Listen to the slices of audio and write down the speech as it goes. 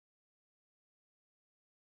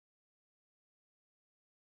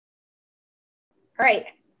All right.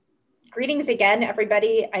 Greetings again,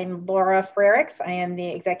 everybody. I'm Laura Frericks. I am the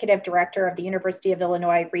Executive Director of the University of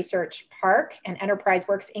Illinois Research Park and Enterprise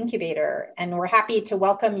Works Incubator. And we're happy to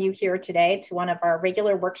welcome you here today to one of our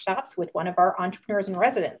regular workshops with one of our entrepreneurs in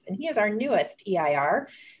residence. And he is our newest EIR.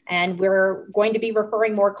 And we're going to be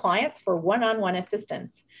referring more clients for one-on-one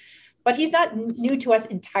assistance. But he's not new to us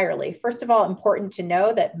entirely. First of all, important to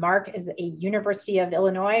know that Marc is a University of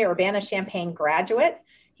Illinois Urbana-Champaign graduate.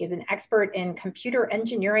 He's an expert in computer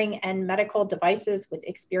engineering and medical devices with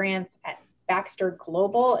experience at Baxter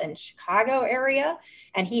Global in Chicago area.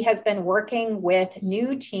 And he has been working with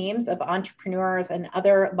new teams of entrepreneurs and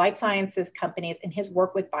other life sciences companies in his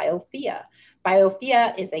work with Biophia.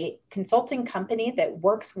 Biophia is a consulting company that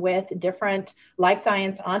works with different life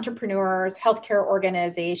science entrepreneurs, healthcare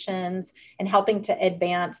organizations, and helping to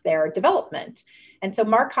advance their development. And so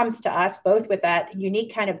Marc comes to us both with that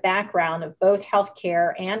unique kind of background of both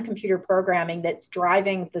healthcare and computer programming that's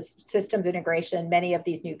driving the systems integration many of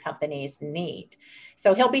these new companies need.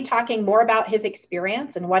 So he'll be talking more about his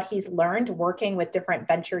experience and what he's learned working with different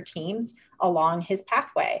venture teams along his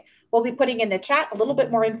pathway. We'll be putting in the chat a little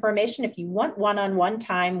bit more information. If you want one-on-one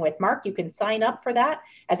time with Marc, you can sign up for that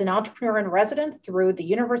as an entrepreneur in residence through the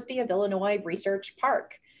University of Illinois Research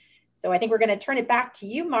Park. So I think we're going to turn it back to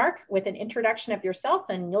you, Marc, with an introduction of yourself,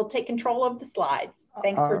 and you'll take control of the slides.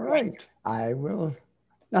 Thanks for joining. I will.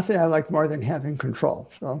 Nothing I like more than having control.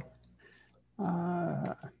 So,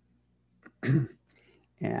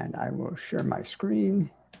 and I will share my screen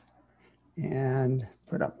and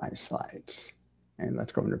put up my slides. And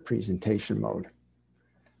let's go into presentation mode.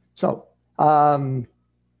 So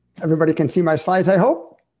everybody can see my slides, I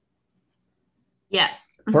hope? Yes.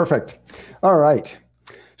 Perfect. All right.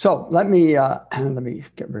 So let me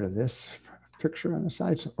get rid of this picture on the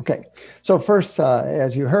side. Okay. So first,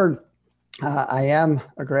 as you heard, I am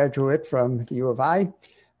a graduate from the U of I.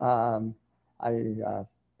 I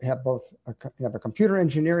have a computer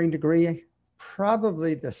engineering degree,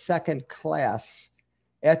 probably the second class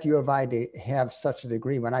at U of I to have such a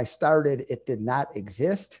degree. When I started, it did not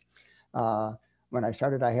exist. When I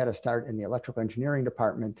started, I had to start in the electrical engineering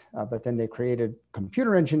department, but then they created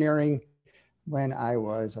computer engineering when I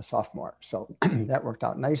was a sophomore. So that worked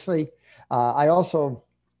out nicely. I also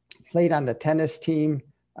played on the tennis team.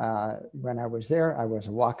 When I was there, I was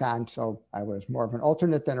a walk-on, so I was more of an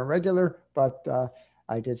alternate than a regular, but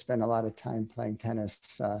I did spend a lot of time playing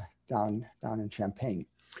tennis down in Champaign.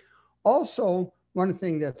 Also, one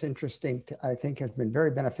thing that's interesting, I think has been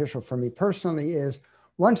very beneficial for me personally is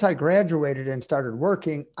once I graduated and started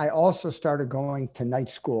working, I also started going to night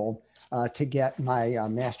school to get my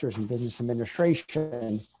master's in business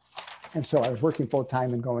administration. And so I was working full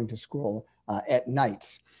time and going to school at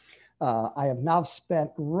nights. I have now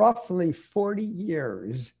spent roughly 40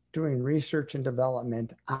 years doing research and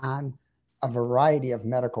development on a variety of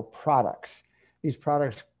medical products. These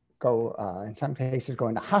products go, in some cases, go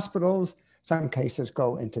into hospitals, some cases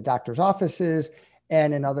go into doctors' offices,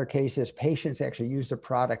 and in other cases, patients actually use the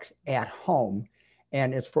products at home,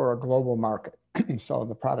 and it's for a global market. So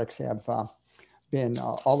the products have been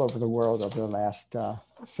all over the world over the last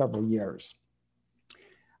several years.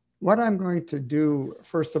 What I'm going to do,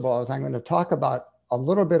 first of all, is I'm going to talk about a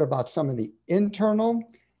little bit about some of the internal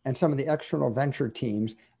and some of the external venture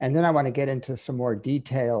teams, and then I want to get into some more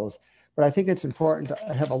details. But I think it's important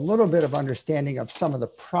to have a little bit of understanding of some of the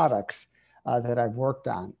products that I've worked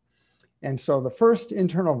on. And so the first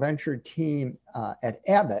internal venture team at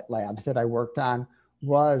Abbott Labs that I worked on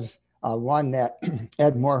was one that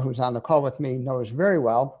Ed Moore, who's on the call with me, knows very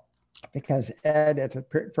well, because Ed,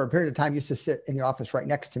 for a period of time, used to sit in the office right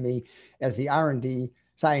next to me as the R&D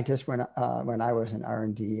scientist when I was an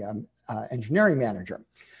R&D engineering manager.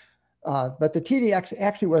 But the TDX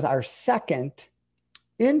actually was our second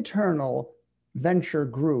internal venture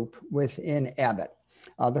group within Abbott.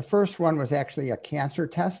 The first one was actually a cancer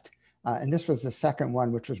test, and this was the second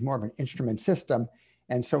one, which was more of an instrument system.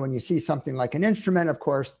 And so when you see something like an instrument, of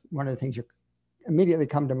course, one of the things you immediately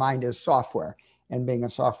come to mind is software. And being a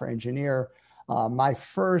software engineer, my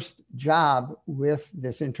first job with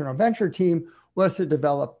this internal venture team was to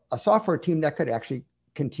develop a software team that could actually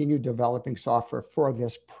continue developing software for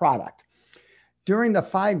this product. During the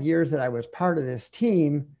 5 years that I was part of this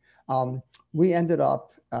team, we ended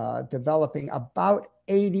up developing about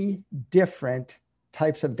 80 different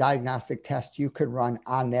types of diagnostic tests you could run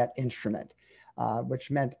on that instrument,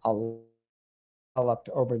 which meant a lot developed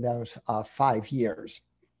over those 5 years.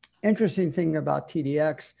 Interesting thing about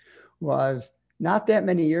TDX was not that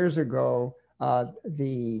many years ago,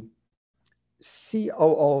 the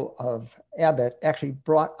COO of Abbott actually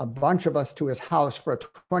brought a bunch of us to his house for a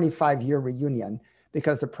 25-year reunion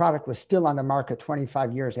because the product was still on the market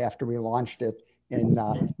 25 years after we launched it in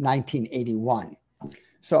 1981.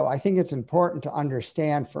 So I think it's important to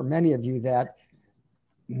understand for many of you that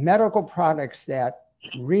medical products that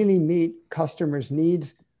really meet customers'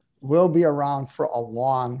 needs will be around for a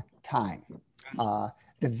long time.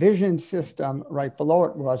 The vision system right below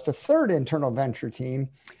it was the third internal venture team.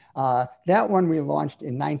 That one we launched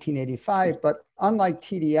in 1985, but unlike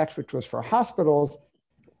TDX, which was for hospitals,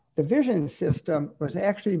 the vision system was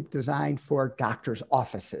actually designed for doctors'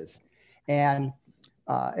 offices. And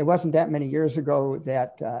it wasn't that many years ago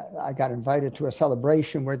that I got invited to a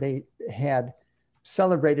celebration where they had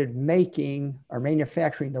celebrated making or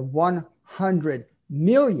manufacturing the 100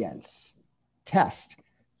 millionth test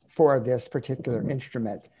for this particular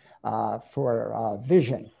instrument for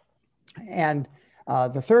vision. And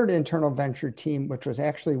the third internal venture team, which was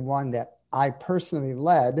actually one that I personally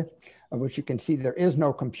led, which you can see there is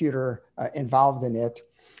no computer involved in it,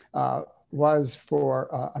 was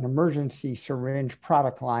for an emergency syringe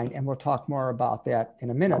product line. And we'll talk more about that in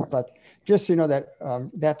a minute. But just so you know that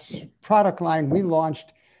that's product line we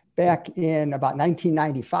launched back in about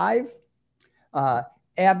 1995.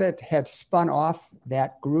 Abbott had spun off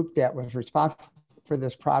that group that was responsible for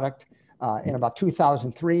this product in about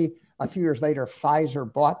 2003. A few years later,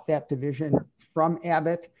 Pfizer bought that division from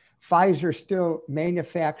Abbott. Pfizer still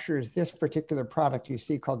manufactures this particular product you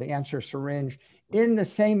see called the Answer syringe in the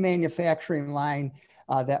same manufacturing line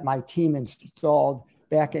that my team installed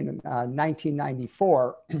back in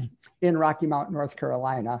 1994 in Rocky Mount, North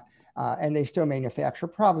Carolina. And they still manufacture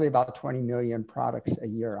probably about 20 million products a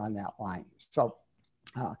year on that line. So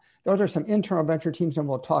those are some internal venture teams, and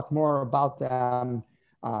we'll talk more about them.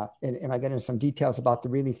 And I get into some details about the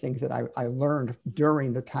really things that I learned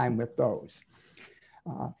during the time with those.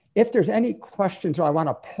 If there's any questions, or I want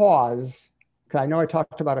to pause, because I know I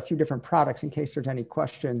talked about a few different products in case there's any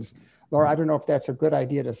questions. Laura, I don't know if that's a good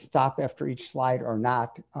idea to stop after each slide or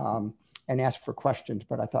not and ask for questions,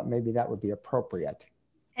 but I thought maybe that would be appropriate.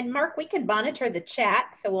 And Mark, we can monitor the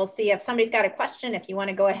chat. So we'll see if somebody's got a question. If you want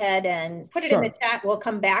to go ahead and put it in the chat, we'll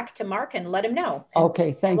come back to Mark and let him know.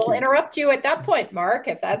 Okay, thank you. We'll interrupt you at that point, Mark,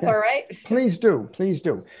 if that's all right. Please do, please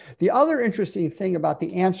do. The other interesting thing about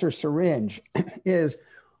the Answer syringe is,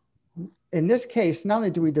 in this case, not only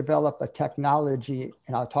do we develop a technology,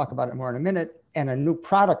 and I'll talk about it more in a minute, and a new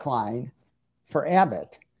product line for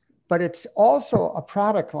Abbott, but it's also a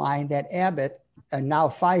product line that Abbott and now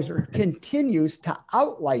Pfizer continues to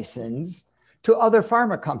out-license to other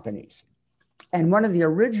pharma companies. And one of the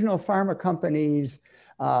original pharma companies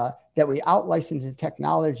that we out-licensed the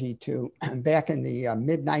technology to back in the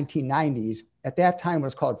mid-1990s, at that time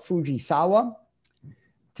was called Fujisawa.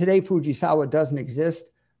 Today, Fujisawa doesn't exist,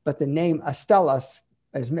 but the name Astellas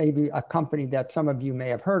is maybe a company that some of you may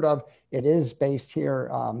have heard of. It is based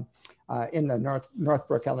here in the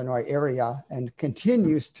Northbrook, Illinois area, and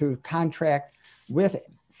continues to contract with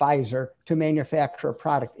Pfizer to manufacture a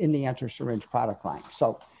product in the Answer syringe product line.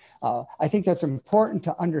 So I think that's important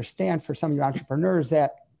to understand for some of you entrepreneurs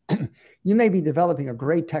that you may be developing a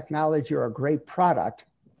great technology or a great product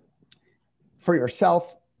for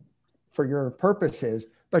yourself, for your purposes,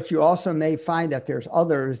 but you also may find that there's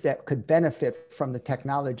others that could benefit from the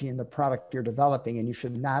technology and the product you're developing, and you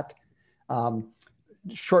should not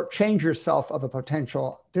shortchange yourself of a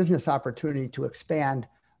potential business opportunity to expand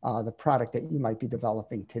the product that you might be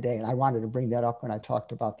developing today. And I wanted to bring that up when I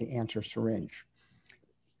talked about the Answer syringe.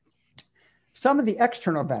 Some of the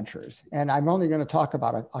external ventures, and I'm only going to talk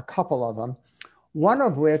about a couple of them, one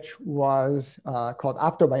of which was called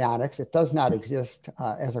Optobionics. It does not exist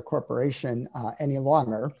as a corporation any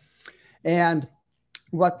longer. And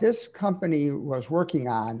what this company was working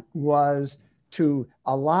on was to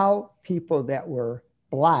allow people that were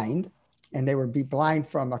blind, and they would be blind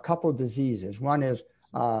from a couple of diseases. One is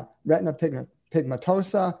retina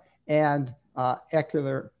pigmentosa and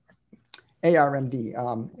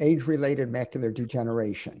ARMD, age-related macular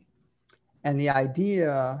degeneration. And the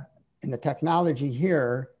idea and the technology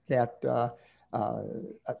here that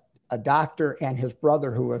a doctor and his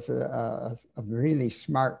brother, who was a really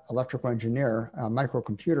smart electrical engineer, a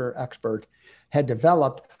microcomputer expert, had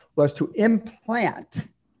developed was to implant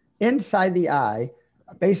inside the eye,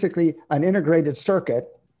 basically an integrated circuit.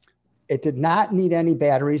 It did not need any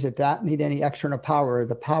batteries. It did not need any external power.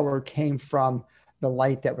 The power came from the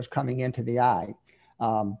light that was coming into the eye.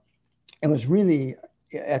 It was really,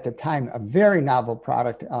 at the time, a very novel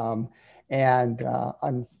product. And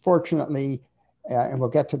unfortunately, and we'll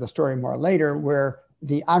get to the story more later, where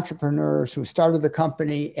the entrepreneurs who started the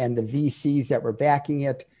company and the VCs that were backing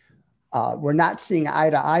it were not seeing eye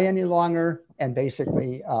to eye any longer. And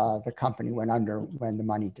basically the company went under when the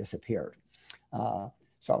money disappeared. But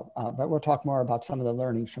we'll talk more about some of the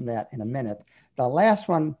learnings from that in a minute. The last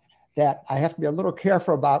one that I have to be a little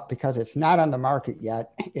careful about because it's not on the market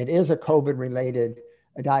yet. It is a COVID-related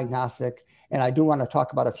diagnostic. And I do want to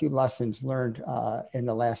talk about a few lessons learned in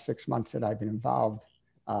the last 6 months that I've been involved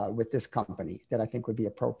with this company that I think would be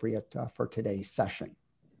appropriate for today's session.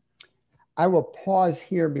 I will pause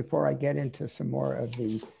here before I get into some more of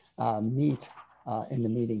the meat in the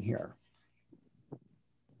meeting here.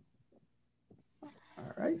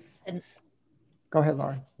 All right. And go ahead,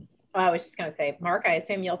 Laura. I was just going to say, Mark, I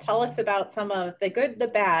assume you'll tell us about some of the good, the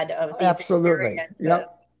bad of these Absolutely.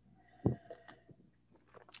 Yep.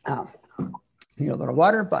 Need a little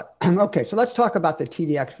water, but okay. So let's talk about the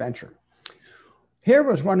TDX venture. Here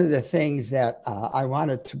was one of the things that I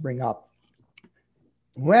wanted to bring up.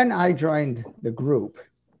 When I joined the group,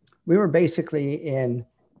 we were basically in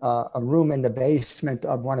a room in the basement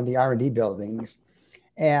of one of the R&D buildings.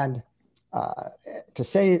 And to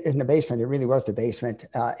say in the basement, it really was the basement.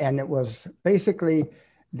 And it was basically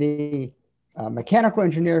the mechanical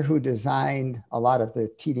engineer who designed a lot of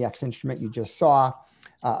the TDX instrument you just saw,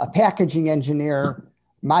 a packaging engineer,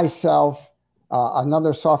 myself,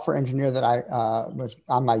 another software engineer that I was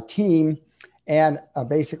on my team, and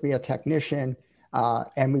basically a technician.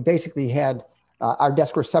 And we basically had our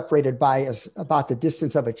desks were separated by about the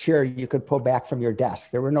distance of a chair you could pull back from your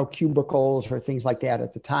desk. There were no cubicles or things like that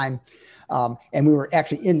at the time. And we were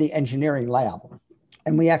actually in the engineering lab.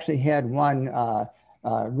 And we actually had one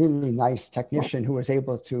really nice technician who was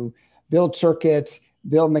able to build circuits,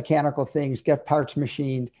 build mechanical things, get parts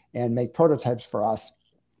machined, and make prototypes for us,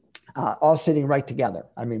 all sitting right together.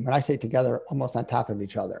 I mean, when I say together, almost on top of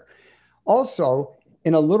each other. Also,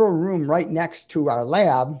 in a little room right next to our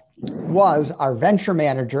lab was our venture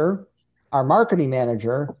manager, our marketing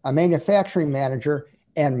manager, a manufacturing manager,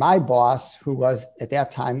 and my boss, who was at that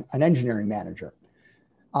time an engineering manager.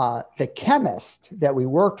 The chemist that we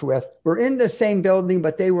worked with were in the same building,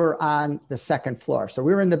 but they were on the second floor. So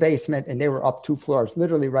we were in the basement and they were up 2 floors,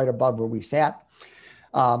 literally right above where we sat.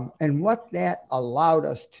 And what that allowed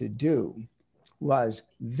us to do was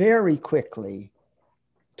very quickly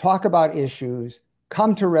talk about issues,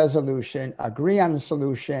 come to resolution, agree on a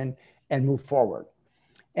solution, and move forward.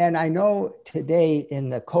 And I know today in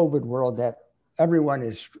the COVID world that everyone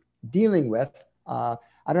is dealing with,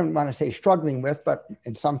 I don't want to say struggling with, but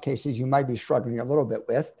in some cases you might be struggling a little bit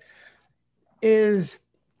with, is,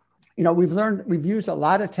 we've used a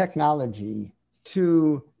lot of technology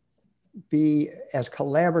to be as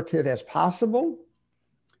collaborative as possible,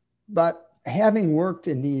 but having worked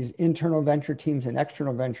in these internal venture teams and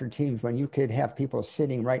external venture teams, when you could have people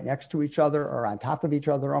sitting right next to each other or on top of each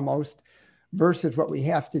other almost, versus what we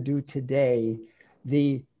have to do today,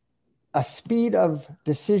 a speed of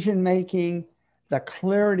decision-making, the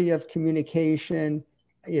clarity of communication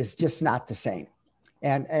is just not the same.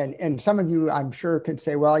 And some of you, I'm sure, could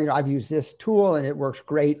say, well, I've used this tool and it works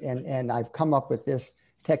great. And I've come up with this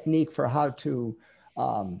technique for how to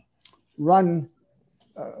run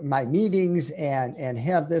my meetings and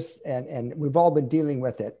have this, and we've all been dealing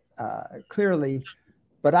with it clearly.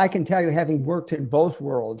 But I can tell you, having worked in both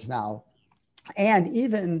worlds now, and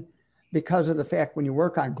even because of the fact when you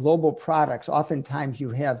work on global products, oftentimes you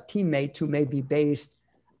have teammates who may be based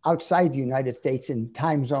outside the United States in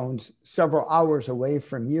time zones several hours away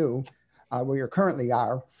from you, where you currently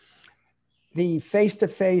are. The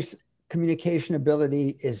face-to-face communication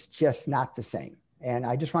ability is just not the same. And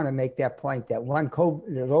I just want to make that point that when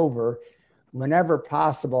COVID is over, whenever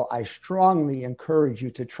possible, I strongly encourage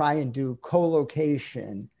you to try and do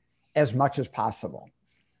co-location as much as possible.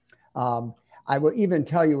 I will even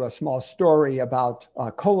tell you a small story about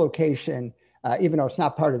co-location, even though it's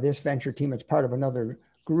not part of this venture team, it's part of another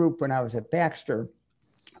group when I was at Baxter,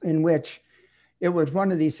 in which it was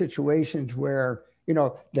one of these situations where,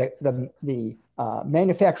 the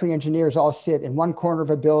manufacturing engineers all sit in one corner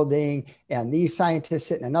of a building, and these scientists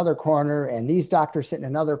sit in another corner, and these doctors sit in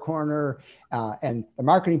another corner, and the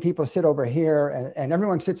marketing people sit over here, and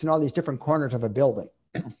everyone sits in all these different corners of a building.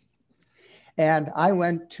 And I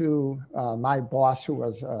went to my boss, who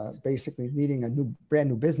was basically leading a brand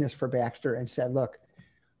new business for Baxter, and said, look,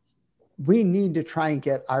 we need to try and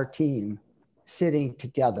get our team sitting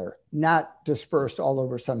together, not dispersed all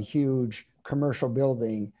over some huge commercial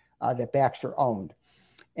building that Baxter owned.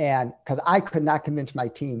 And because I could not convince my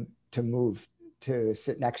team to move to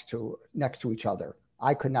sit next to each other.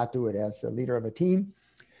 I could not do it as the leader of a team.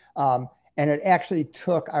 And it actually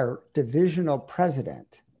took our divisional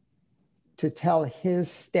president to tell his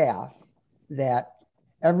staff that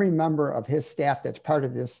every member of his staff that's part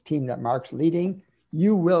of this team that Marc's leading,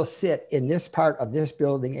 you will sit in this part of this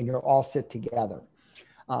building and you'll all sit together.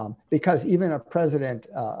 Because even a president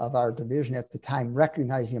of our division at the time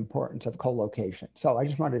recognized the importance of co-location. So I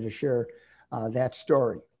just wanted to share that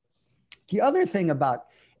story. The other thing about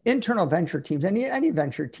internal venture teams, any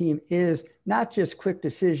venture team, is not just quick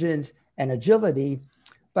decisions and agility,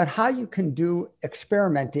 but how you can do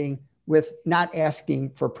experimenting with not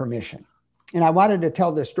asking for permission. And I wanted to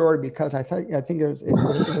tell this story because I think it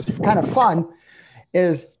was kind of fun.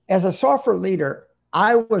 Is as a software leader,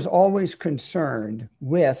 I was always concerned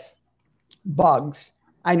with bugs.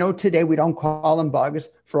 I know today we don't call them bugs.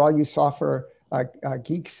 For all you software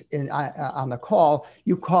geeks on the call,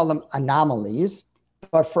 you call them anomalies.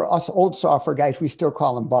 But for us old software guys, we still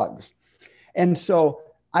call them bugs. And so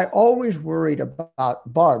I always worried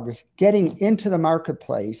about bugs getting into the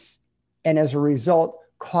marketplace and as a result,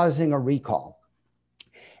 causing a recall.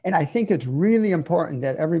 And I think it's really important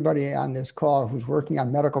that everybody on this call who's working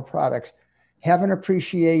on medical products have an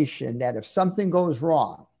appreciation that if something goes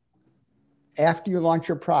wrong after you launch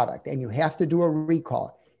your product and you have to do a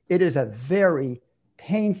recall, it is a very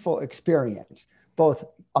painful experience, both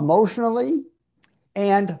emotionally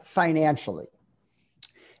and financially.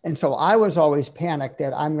 And so I was always panicked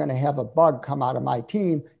that I'm going to have a bug come out of my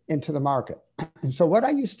team into the market. And so what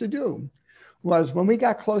I used to do was when we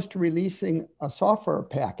got close to releasing a software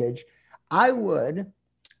package, I would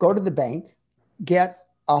go to the bank, get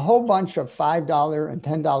a whole bunch of $5 and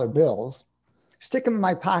 $10 bills, stick them in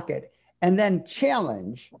my pocket, and then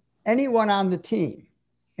challenge anyone on the team,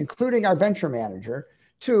 including our venture manager,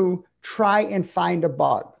 to try and find a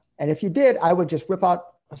bug. And if you did, I would just whip out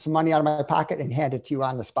some money out of my pocket and hand it to you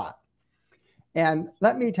on the spot. And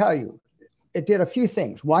let me tell you, it did a few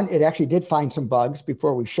things. One, it actually did find some bugs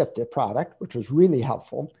before we shipped the product, which was really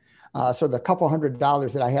helpful. So the couple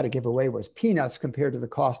 $100 that I had to give away was peanuts compared to the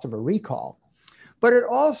cost of a recall. But it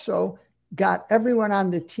also got everyone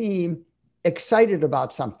on the team excited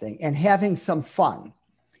about something and having some fun.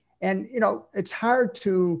 And, you know, it's hard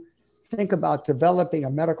to think about developing a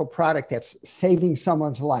medical product that's saving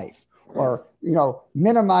someone's life or, you know,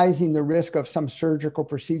 minimizing the risk of some surgical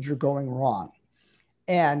procedure going wrong.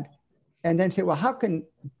 And then say, well, how can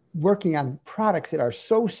working on products that are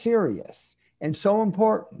so serious and so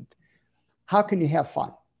important, how can you have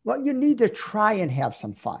fun? Well, you need to try and have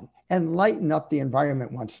some fun and lighten up the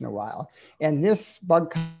environment once in a while. And this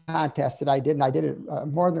bug contest that I did, and I did it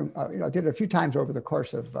did it a few times over the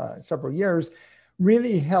course of several years,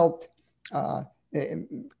 really helped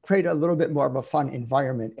create a little bit more of a fun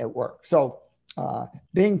environment at work. So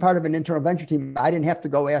being part of an internal venture team, I didn't have to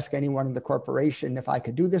go ask anyone in the corporation if I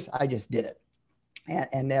could do this. I just did it.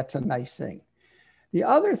 And that's a nice thing. The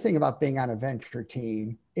other thing about being on a venture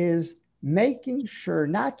team is making sure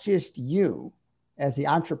not just you as the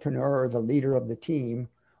entrepreneur or the leader of the team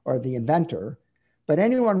or the inventor, but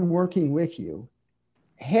anyone working with you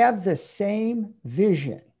have the same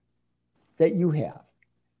vision that you have.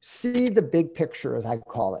 See the big picture, as I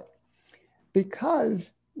call it.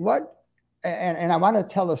 Because and I want to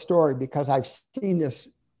tell a story because I've seen this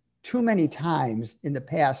too many times in the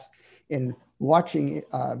past in watching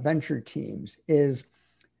venture teams, is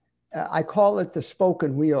I call it the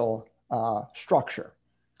spoken wheel structure.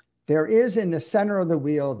 There is in the center of the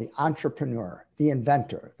wheel the entrepreneur, the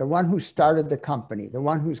inventor, the one who started the company, the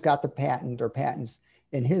one who's got the patent or patents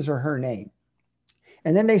in his or her name.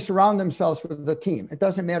 And then they surround themselves with the team. It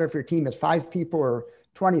doesn't matter if your team is 5 people or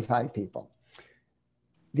 25 people.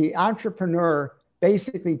 The entrepreneur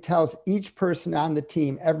basically tells each person on the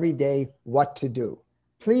team every day what to do.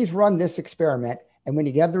 Please run this experiment. And when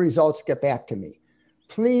you get the results, get back to me.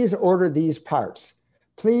 Please order these parts.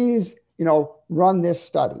 Please, run this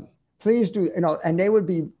study. Please do, and they would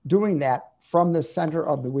be doing that from the center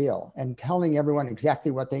of the wheel and telling everyone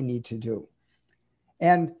exactly what they need to do.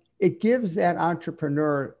 And it gives that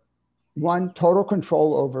entrepreneur, one, total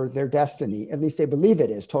control over their destiny. At least they believe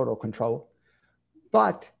it is total control.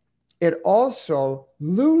 But it also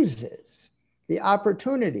loses the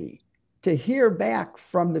opportunity to hear back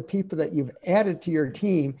from the people that you've added to your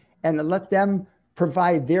team and let them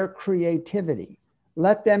provide their creativity.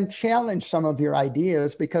 Let them challenge some of your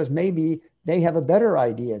ideas because maybe they have a better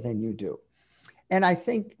idea than you do. And I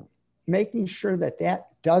think making sure that that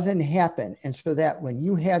doesn't happen, and so that when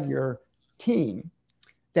you have your team,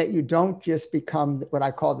 that you don't just become what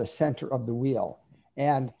I call the center of the wheel.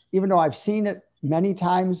 And even though I've seen it many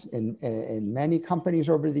times in many companies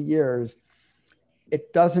over the years,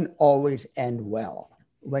 it doesn't always end well.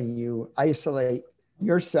 when you isolate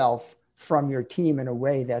yourself from your team in a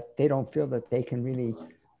way that they don't feel that they can really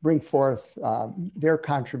bring forth their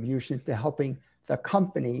contributions to helping the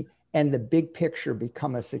company and the big picture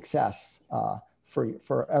become a success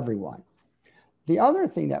for everyone. The other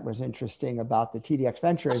thing that was interesting about the TDX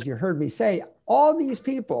venture, as you heard me say, all these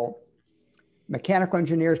people, mechanical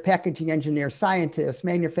engineers, packaging engineers, scientists,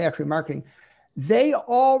 manufacturing, marketing, they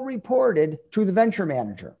all reported to the venture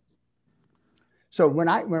manager. So when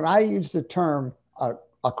I use the term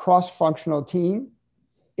a cross-functional team,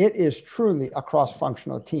 it is truly a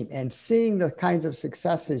cross-functional team. And seeing the kinds of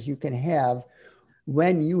successes you can have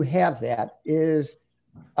when you have that is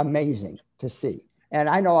amazing to see. And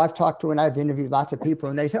I know I've talked to and I've interviewed lots of people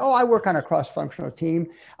and they say, oh, I work on a cross-functional team.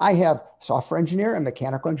 I have software engineer and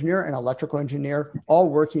mechanical engineer and electrical engineer all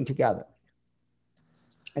working together.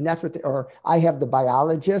 And that's what, or I have the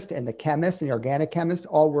biologist and the chemist and the organic chemist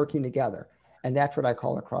all working together. And that's what I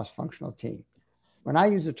call a cross-functional team. When I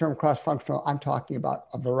use the term cross-functional, I'm talking about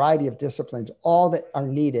a variety of disciplines, all that are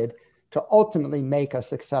needed to ultimately make a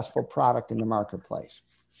successful product in the marketplace.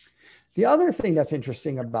 The other thing that's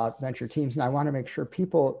interesting about venture teams, and I want to make sure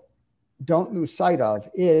people don't lose sight of,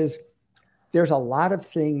 is there's a lot of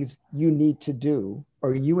things you need to do,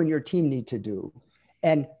 or you and your team need to do,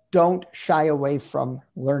 and don't shy away from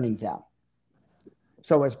learning them.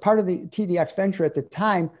 So as part of the TDX venture at the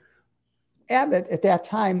time, Abbott at that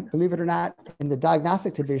time, believe it or not, in the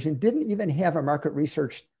diagnostic division, didn't even have a market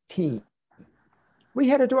research team. We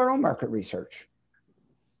had to do our own market research.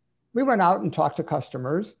 We went out and talked to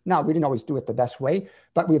customers. Now, we didn't always do it the best way,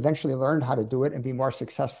 but we eventually learned how to do it and be more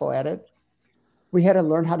successful at it. We had to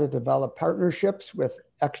learn how to develop partnerships with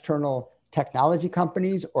external technology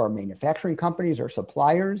companies or manufacturing companies or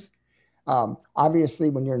suppliers. Obviously,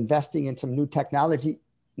 when you're investing in some new technology,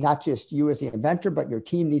 not just you as the inventor, but your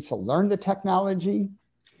team needs to learn the technology.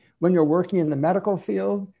 When you're working in the medical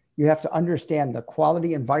field, you have to understand the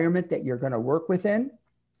quality environment that you're going to work within,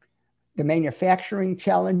 the manufacturing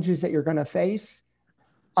challenges that you're going to face,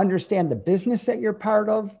 understand the business that you're part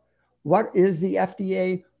of. What is the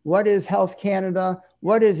FDA? What is Health Canada?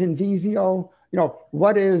 What is Invisio?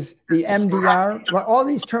 What is the MDR? Well, all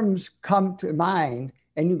these terms come to mind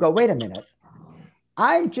and you go, wait a minute,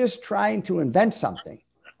 I'm just trying to invent something.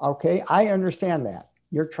 Okay, I understand that.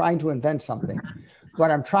 You're trying to invent something. What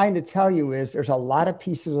I'm trying to tell you is there's a lot of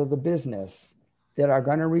pieces of the business that are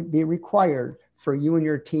going to be required for you and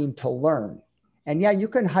your team to learn. And yeah, you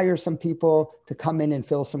can hire some people to come in and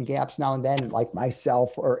fill some gaps now and then, like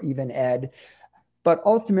myself or even Ed. But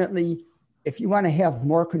ultimately, if you want to have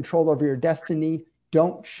more control over your destiny,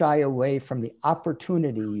 don't shy away from the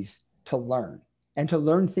opportunities to learn and to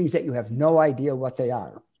learn things that you have no idea what they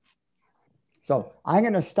are. So I'm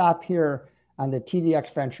going to stop here on the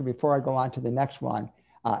TDX venture before I go on to the next one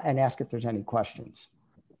and ask if there's any questions.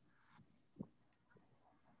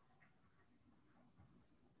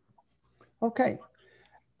 Okay,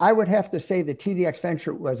 I would have to say the TDX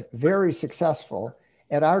venture was very successful.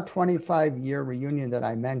 At our 25-year reunion that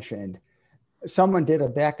I mentioned, someone did a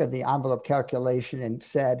back of the envelope calculation and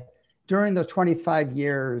said, during those 25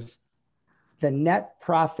 years, the net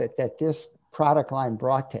profit that this product line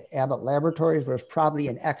brought to Abbott Laboratories was probably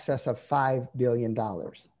in excess of $5 billion.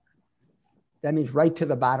 That means right to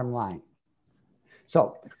the bottom line.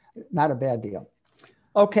 So not a bad deal.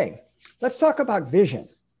 Okay, let's talk about vision.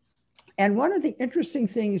 And one of the interesting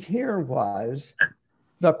things here was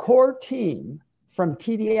the core team from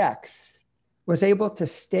TDX was able to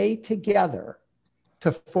stay together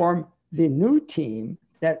to form the new team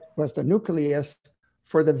that was the nucleus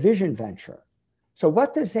for the vision venture. So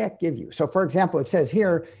what does that give you? So for example, it says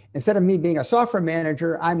here, instead of me being a software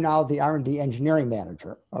manager, I'm now the R&D engineering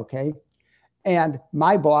manager, okay? And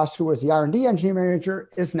my boss, who was the R&D engineering manager,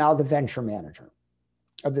 is now the venture manager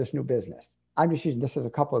of this new business. I'm just using this as a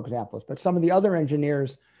couple of examples, but some of the other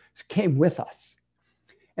engineers came with us.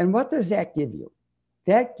 And what does that give you?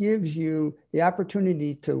 That gives you the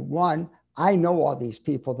opportunity to, one, I know all these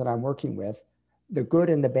people that I'm working with, the good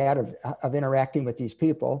and the bad of interacting with these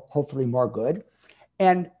people, hopefully more good.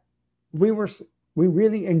 And we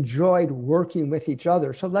really enjoyed working with each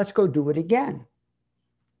other. So let's go do it again.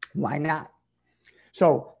 Why not?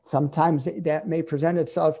 So sometimes that may present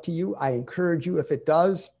itself to you. I encourage you, if it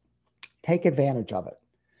does, take advantage of it.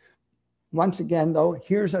 Once again, though,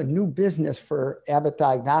 here's a new business for Abbott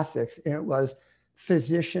Diagnostics, and it was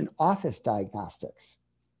physician office diagnostics.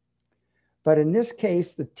 But in this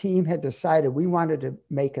case, the team had decided we wanted to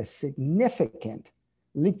make a significant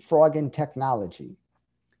leapfrog in technology.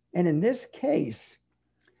 And in this case,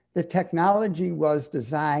 the technology was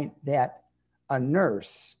designed that a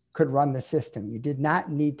nurse could run the system. You did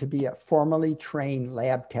not need to be a formally trained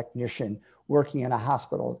lab technician working in a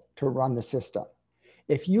hospital to run the system.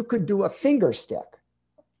 If you could do a finger stick,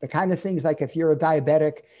 the kind of things like if you're a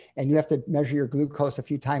diabetic and you have to measure your glucose a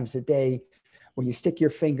few times a day, where you stick your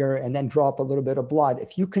finger and then draw up a little bit of blood,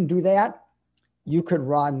 if you can do that, you could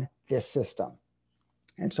run this system.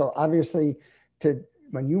 And so obviously,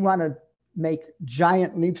 when you want to make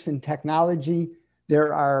giant leaps in technology,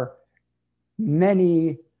 there are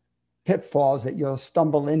many pitfalls that you'll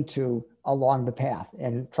stumble into along the path.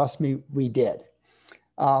 And trust me, we did.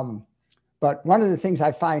 But one of the things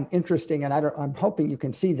I find interesting, and I'm hoping you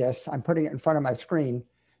can see this, I'm putting it in front of my screen.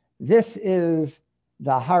 This is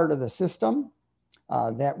the heart of the system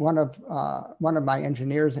that one of my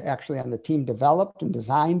engineers actually on the team developed and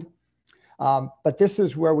designed. But this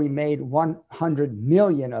is where we made 100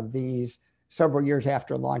 million of these several years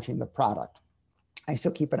after launching the product. I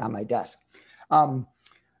still keep it on my desk.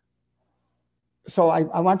 So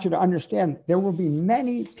I want you to understand there will be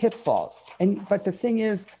many pitfalls. But the thing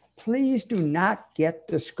is, please do not get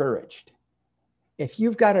discouraged. If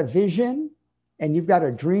you've got a vision and you've got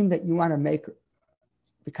a dream that you want to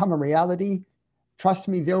become a reality, trust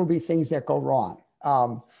me, there will be things that go wrong.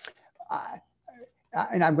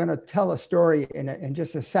 And I'm going to tell a story in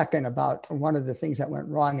just a second about one of the things that went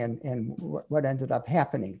wrong and what ended up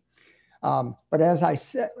happening. But as I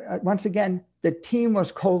said, once again, the team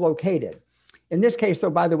was co-located. In this case, so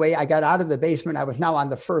by the way, I got out of the basement. I was now on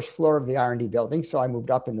the first floor of the R&D building, so I moved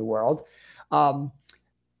up in the world.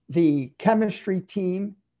 The chemistry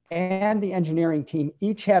team and the engineering team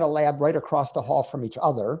each had a lab right across the hall from each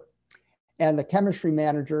other. And the chemistry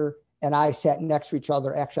manager and I sat next to each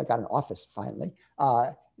other. Actually, I got an office finally.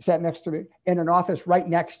 Sat next to me in an office right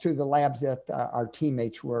next to the labs that our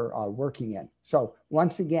teammates were working in. So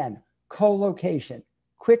once again, co-location,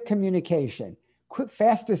 quick communication,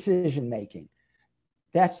 fast decision-making.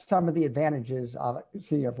 That's some of the advantages of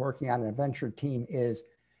working on an adventure team is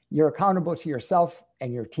you're accountable to yourself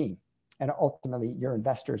and your team, and ultimately your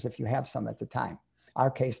investors if you have some at the time.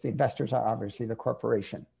 Our case, the investors are obviously the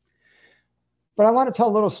corporation. But I want to tell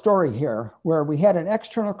a little story here where we had an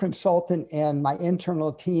external consultant and my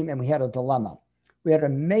internal team, and we had a dilemma. We had a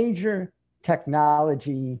major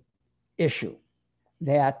technology issue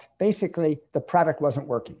that basically the product wasn't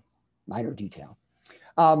working, minor detail.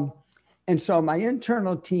 And so my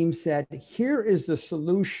internal team said, here is the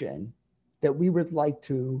solution that we would like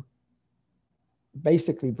to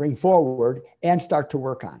basically bring forward and start to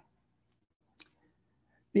work on.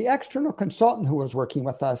 The external consultant who was working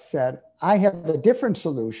with us said, I have a different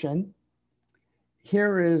solution.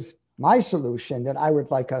 Here is my solution that I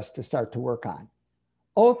would like us to start to work on.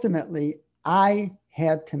 Ultimately, I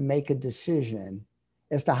had to make a decision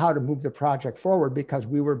as to how to move the project forward because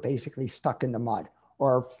we were basically stuck in the mud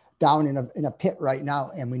or down in a pit right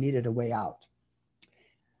now, and we needed a way out.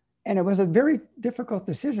 And it was a very difficult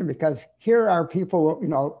decision because here are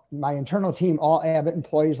people, my internal team, all Abbott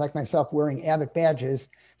employees like myself wearing Abbott badges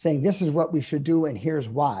saying, this is what we should do and here's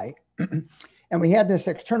why. And we had this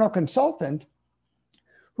external consultant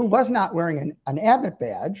who was not wearing an Abbott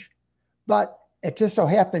badge, but it just so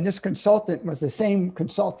happened this consultant was the same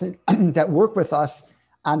consultant that worked with us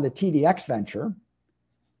on the TDX venture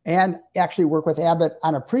and actually worked with Abbott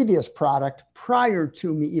on a previous product prior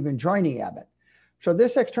to me even joining Abbott. So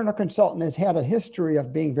this external consultant has had a history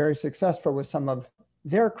of being very successful with some of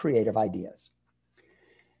their creative ideas.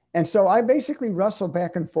 And so I basically wrestled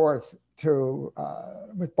back and forth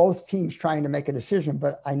with both teams trying to make a decision,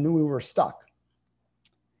 but I knew we were stuck.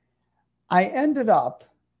 I ended up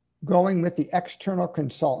going with the external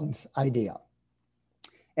consultant's idea.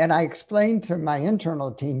 And I explained to my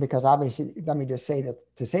internal team, because obviously, let me just say that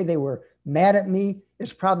to say they were mad at me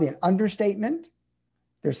is probably an understatement.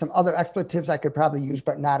 There's some other expletives I could probably use,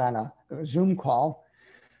 but not on a Zoom call.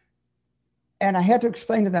 And I had to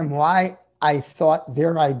explain to them why I thought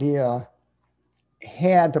their idea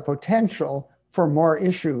had the potential for more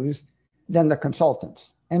issues than the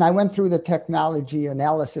consultants. And I went through the technology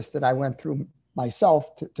analysis that I went through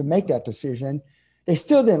myself to make that decision. They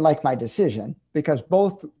still didn't like my decision because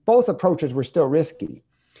both approaches were still risky.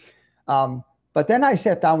 But then I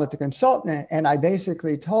sat down with the consultant and I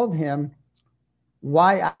basically told him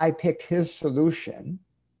why I picked his solution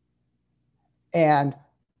and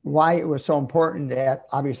why it was so important that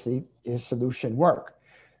obviously his solution work,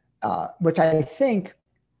 which I think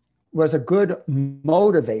was a good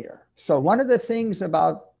motivator. So one of the things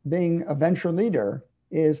about being a venture leader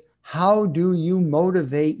is how do you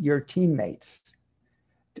motivate your teammates,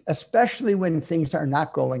 especially when things are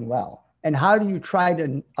not going well? And how do you try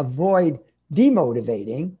to avoid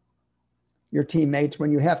demotivating your teammates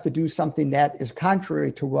when you have to do something that is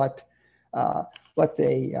contrary to what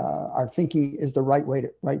they are thinking is the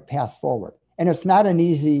right path forward. And it's not an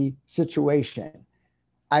easy situation.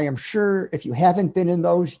 I am sure if you haven't been in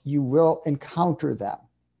those, you will encounter them.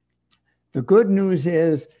 The good news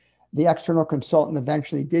is the external consultant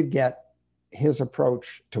eventually did get his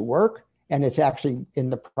approach to work, and it's actually in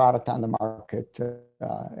the product on the market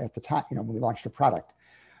at the time, when we launched the product.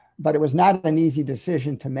 But it was not an easy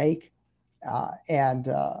decision to make, and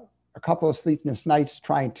a couple of sleepless nights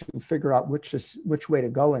trying to figure out which way to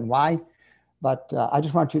go and why. But I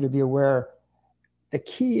just want you to be aware, the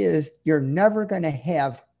key is you're never going to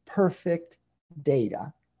have perfect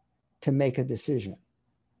data to make a decision.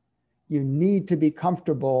 You need to be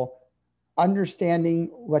comfortable understanding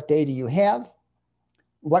what data you have,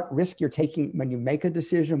 what risk you're taking when you make a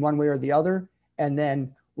decision one way or the other. And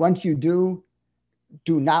then once you do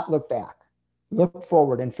not look back, look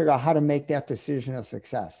forward and figure out how to make that decision a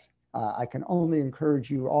success. I can only encourage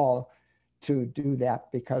you all to do that,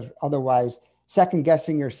 because otherwise second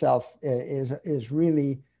guessing yourself is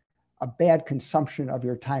really a bad consumption of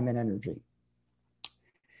your time and energy.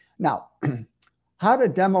 Now, how to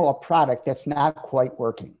demo a product that's not quite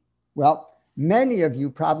working? Well, many of you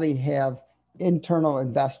probably have internal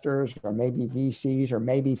investors or maybe VCs or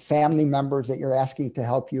maybe family members that you're asking to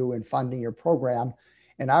help you in funding your program.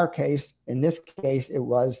 In this case, it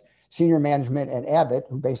was senior management at Abbott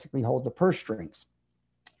who basically hold the purse strings.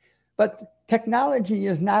 But technology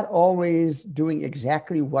is not always doing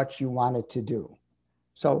exactly what you want it to do.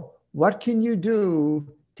 So what can you do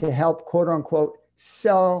to help, quote unquote,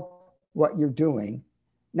 sell what you're doing?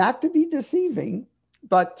 Not to be deceiving,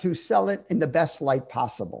 but to sell it in the best light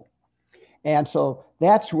possible. And so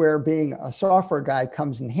that's where being a software guy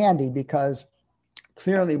comes in handy, because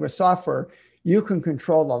clearly with software, you can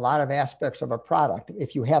control a lot of aspects of a product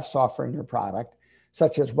if you have software in your product,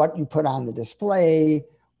 such as what you put on the display,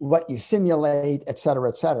 what you simulate, et cetera,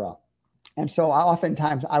 et cetera. And so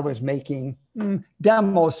oftentimes I was making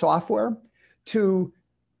demo software to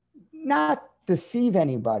not deceive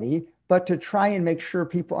anybody, but to try and make sure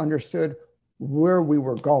people understood where we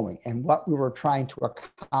were going and what we were trying to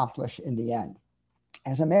accomplish in the end.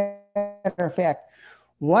 As a matter of fact,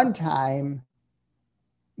 one time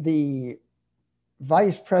the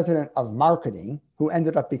vice president of marketing, who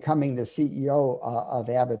ended up becoming the CEO of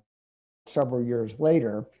Abbott several years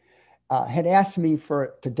later, had asked me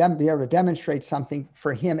to be able to demonstrate something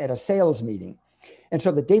for him at a sales meeting. And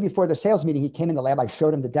so the day before the sales meeting, he came in the lab, I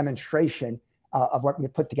showed him the demonstration of what we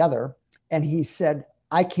had put together. And he said,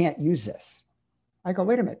 "I can't use this." I go,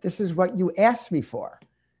 "Wait a minute, this is what you asked me for."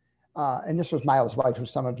 And this was Miles White, who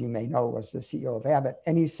some of you may know was the CEO of Abbott.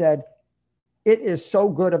 And he said, "It is so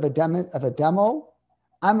good of a demo,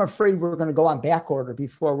 I'm afraid we're going to go on back order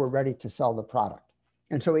before we're ready to sell the product."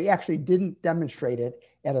 And so he actually didn't demonstrate it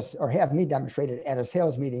or have me demonstrate it at a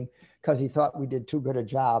sales meeting, because he thought we did too good a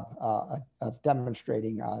job of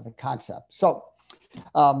demonstrating the concept. So,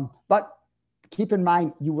 but keep in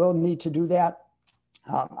mind, you will need to do that.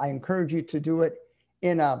 I encourage you to do it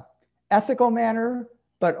in an ethical manner,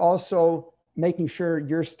 but also making sure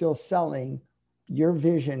you're still selling your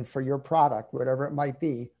vision for your product, whatever it might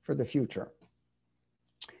be, for the future.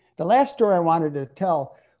 The last story I wanted to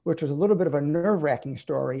tell, which was a little bit of a nerve-wracking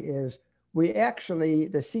story, is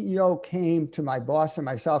the CEO came to my boss and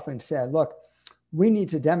myself and said, "Look, we need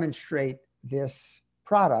to demonstrate this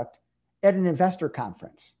product at an investor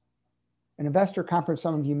conference." An investor conference,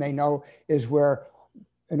 some of you may know, is where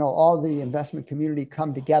all the investment community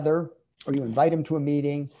come together, or you invite them to a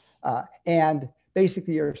meeting, and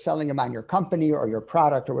basically you're selling them on your company or your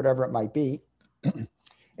product or whatever it might be.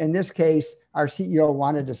 In this case, our CEO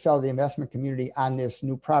wanted to sell the investment community on this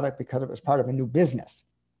new product because it was part of a new business.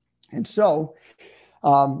 And so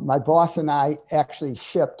my boss and I actually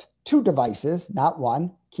shipped 2 devices, not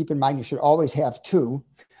one. Keep in mind, you should always have 2,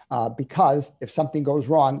 because if something goes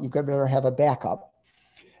wrong, you better have a backup.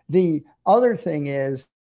 The other thing is,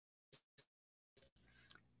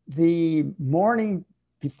 the morning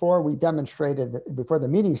before we demonstrated, before the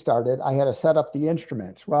meeting started, I had to set up the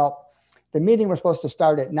instruments. Well, the meeting was supposed to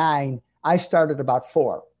start at 9. I started about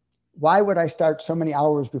 4. Why would I start so many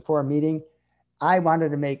hours before a meeting? I wanted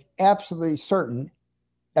to make absolutely certain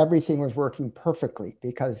everything was working perfectly,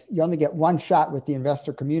 because you only get one shot with the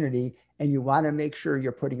investor community, and you want to make sure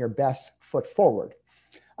you're putting your best foot forward.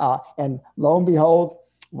 And lo and behold,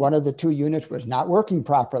 one of the 2 units was not working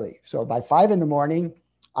properly. So by 5 in the morning,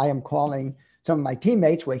 I am calling some of my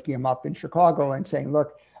teammates, waking them up in Chicago and saying,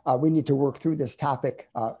 "Look, we need to work through this topic."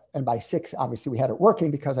 And by 6, obviously we had it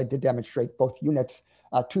working, because I did demonstrate both units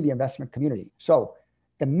to the investment community. So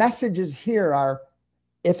the messages here are,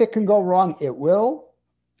 if it can go wrong, it will.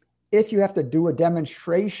 If you have to do a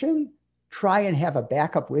demonstration, try and have a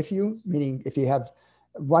backup with you, meaning if you have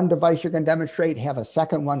one device you're going to demonstrate, have a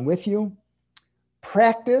second one with you.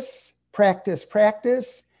 Practice, practice,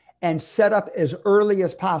 practice, and set up as early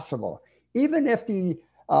as possible. Even if the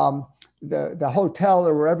hotel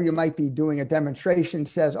or wherever you might be doing a demonstration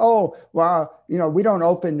says, oh, well, we don't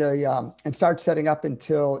open the and start setting up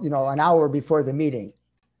until, an hour before the meeting.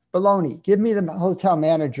 Baloney, give me the hotel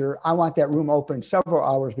manager. I want that room open several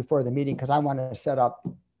hours before the meeting because I want to set up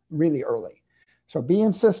really early. So be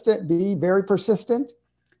insistent, be very persistent,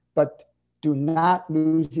 but do not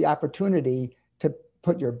lose the opportunity to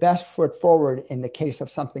put your best foot forward in the case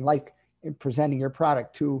of something like presenting your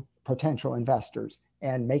product to potential investors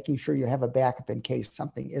and making sure you have a backup in case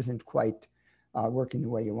something isn't quite working the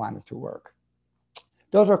way you want it to work.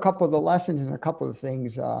 Those are a couple of the lessons and a couple of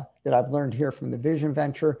things that I've learned here from the Vision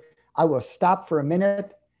Venture. I will stop for a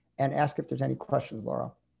minute and ask if there's any questions,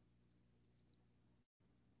 Laura.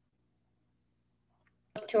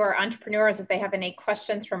 To our entrepreneurs, if they have any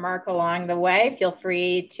questions for Marc along the way, feel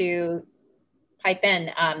free to pipe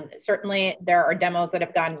in. Certainly there are demos that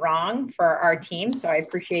have gone wrong for our team, so I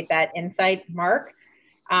appreciate that insight, Marc.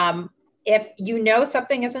 If you know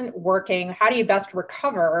something isn't working, how do you best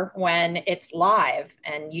recover when it's live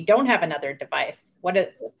and you don't have another device? What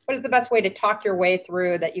is the best way to talk your way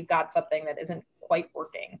through that you've got something that isn't quite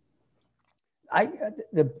working?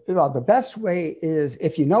 The best way is,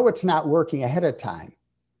 if you know it's not working ahead of time,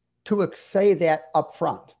 to say that up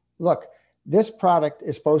front. Look, this product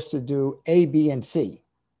is supposed to do A, B, and C.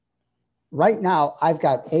 Right now, I've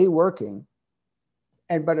got A working,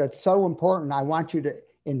 but it's so important. I want you to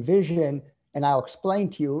envision, and I'll explain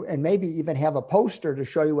to you, and maybe even have a poster to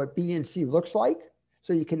show you what B and C looks like,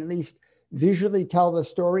 so you can at least visually tell the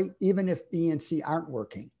story, even if B and C aren't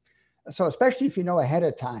working. So especially if you know ahead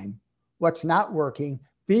of time what's not working,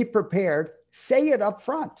 be prepared, say it up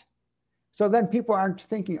front. So then people aren't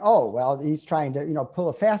thinking, oh, well, he's trying to, pull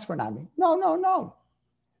a fast one on me. No.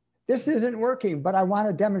 This isn't working, but I want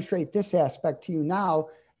to demonstrate this aspect to you now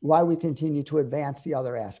while we continue to advance the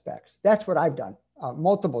other aspects. That's what I've done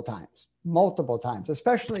multiple times,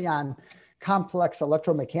 especially on complex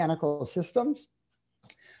electromechanical systems.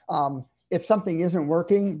 If something isn't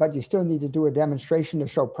working, but you still need to do a demonstration to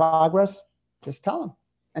show progress, just tell them.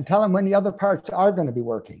 And tell them when the other parts are going to be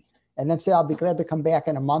working. And then say, I'll be glad to come back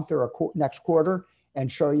in a month or next quarter and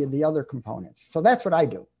show you the other components. So that's what I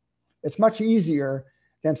do. It's much easier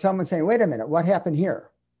than someone saying, wait a minute, what happened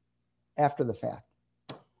here after the fact?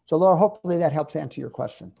 So Laura, hopefully that helps answer your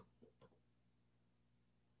question.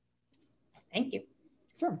 Thank you.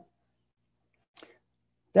 Sure.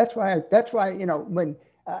 That's why, when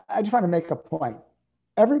I just want to make a point.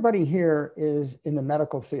 Everybody here is in the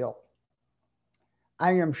medical field.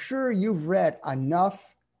 I am sure you've read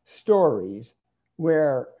enough stories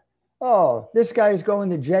where, oh, this guy is going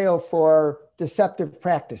to jail for deceptive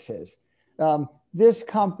practices. This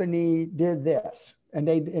company did this, and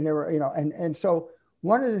they were, and so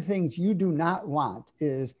one of the things you do not want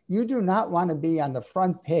is, you do not want to be on the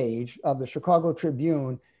front page of the Chicago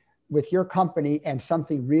Tribune with your company and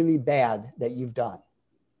something really bad that you've done.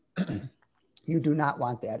 You do not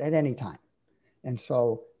want that at any time. And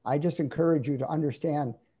so I just encourage you to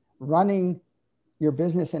understand, running your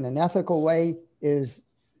business in an ethical way is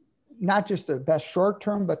not just the best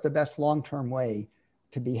short-term, but the best long-term way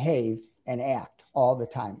to behave and act all the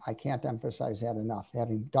time. I can't emphasize that enough,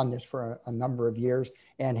 having done this for a number of years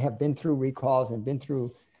and have been through recalls and been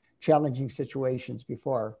through challenging situations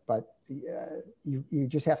before. But you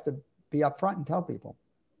just have to be upfront and tell people.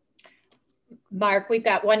 Marc, we've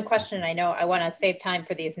got one question. I know I want to save time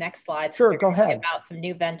for these next slides. Sure, go ahead. About some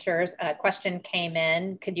new ventures. A question came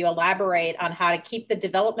in. Could you elaborate on how to keep the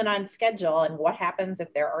development on schedule and what happens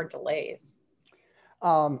if there are delays?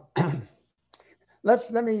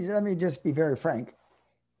 Let me just be very frank.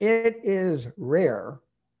 It is rare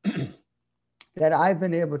that I've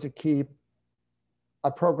been able to keep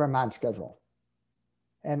a program on schedule.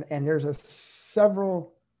 And there's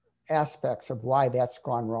several aspects of why that's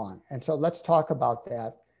gone wrong. And so let's talk about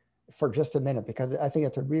that for just a minute, because I think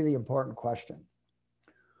it's a really important question.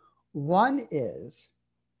 One is,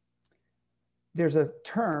 there's a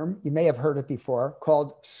term, you may have heard it before,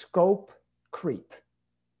 called scope creep.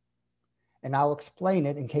 And I'll explain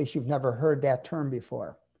it in case you've never heard that term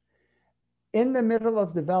before. In the middle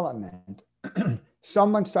of development,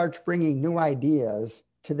 someone starts bringing new ideas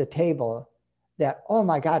to the table that, oh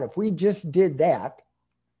my God, if we just did that,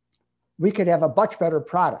 we could have a much better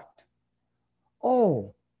product.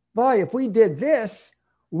 Oh boy, if we did this,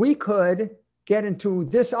 we could get into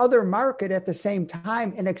this other market at the same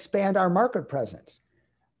time and expand our market presence.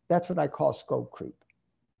 That's what I call scope creep.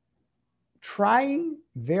 Trying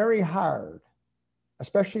very hard,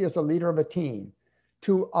 especially as a leader of a team,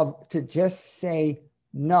 to just say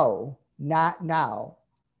no, not now,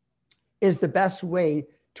 is the best way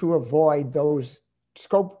to avoid those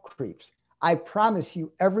scope creeps. I promise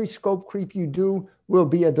you, every scope creep you do will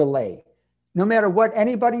be a delay. No matter what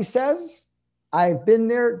anybody says, I've been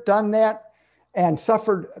there, done that, and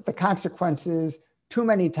suffered the consequences too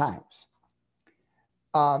many times.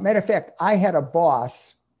 Matter of fact, I had a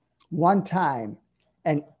boss one time,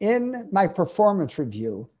 and in my performance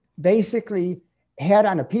review, basically had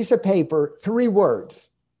on a piece of paper 3 words: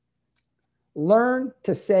 learn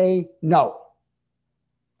to say no.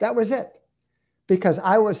 That was it. Because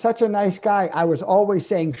I was such a nice guy, I was always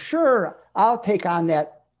saying, sure, I'll take on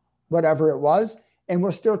that, whatever it was, and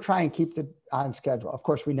we'll still try and keep it on schedule. Of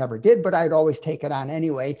course, we never did, but I'd always take it on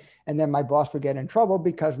anyway. And then my boss would get in trouble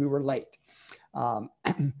because we were late.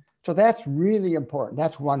 So that's really important.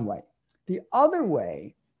 That's one way. The other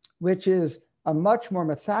way, which is a much more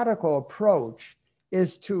methodical approach,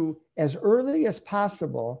 is to, as early as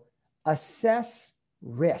possible, assess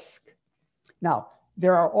risk. Now,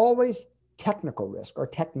 there are always technical risk or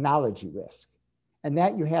technology risk, and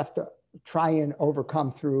that you have to try and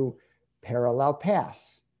overcome through parallel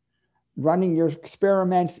paths, running your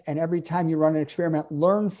experiments, and every time you run an experiment,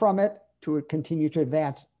 learn from it to continue to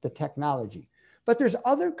advance the technology. But there's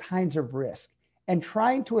other kinds of risk, and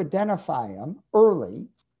trying to identify them early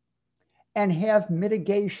and have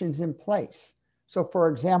mitigations in place. So for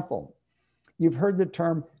example, you've heard the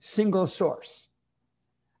term single source.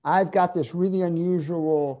 I've got this really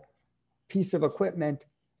unusual piece of equipment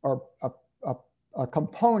or a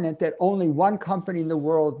component that only one company in the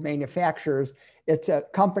world manufactures. It's a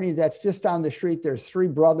company that's just down the street. There's 3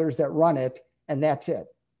 brothers that run it, and that's it.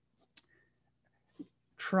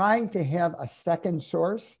 Trying to have a second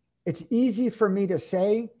source, it's easy for me to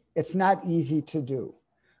say, it's not easy to do.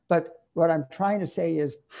 But what I'm trying to say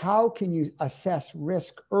is, how can you assess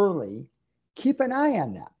risk early? Keep an eye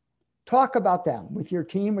on them. Talk about them with your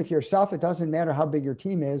team, with yourself. It doesn't matter how big your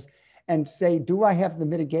team is. And say, do I have the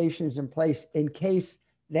mitigations in place in case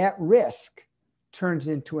that risk turns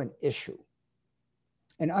into an issue?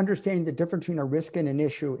 And understanding the difference between a risk and an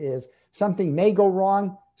issue is something may go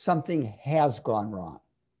wrong, something has gone wrong.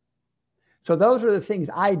 So those are the things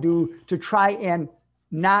I do to try and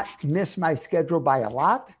not miss my schedule by a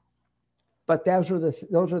lot. But those are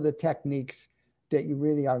the techniques that you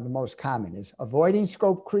really are the most common, is avoiding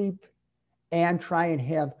scope creep and try and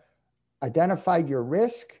have identified your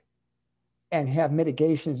risk and have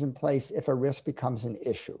mitigations in place if a risk becomes an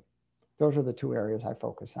issue. Those are the 2 areas I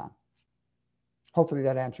focus on. Hopefully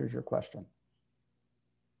that answers your question.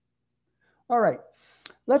 All right,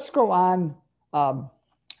 let's go on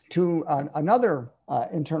to another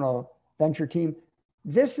internal venture team.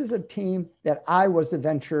 This is a team that I was the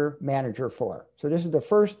venture manager for. So this is the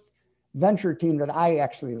first venture team that I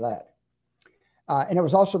actually led. And it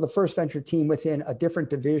was also the first venture team within a different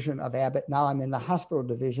division of Abbott. Now I'm in the hospital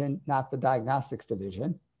division, not the diagnostics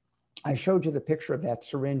division. I showed you the picture of that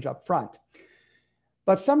syringe up front.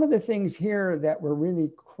 But some of the things here that were really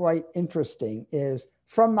quite interesting is,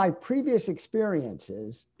 from my previous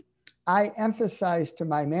experiences, I emphasized to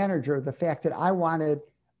my manager the fact that I wanted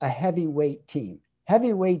a heavyweight team.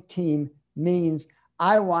 Heavyweight team means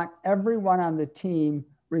I want everyone on the team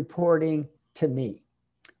reporting to me,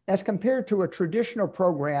 as compared to a traditional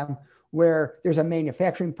program where there's a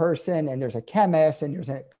manufacturing person and there's a chemist and there's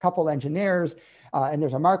a couple engineers and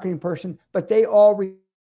there's a marketing person, but they all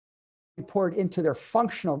report into their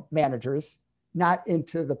functional managers, not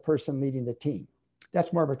into the person leading the team.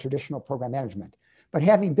 That's more of a traditional program management. But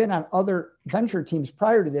having been on other venture teams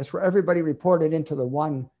prior to this, where everybody reported into the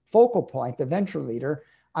one focal point, the venture leader,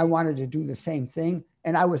 I wanted to do the same thing.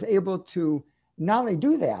 And I was able to not only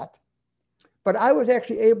do that, but I was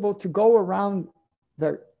actually able to go around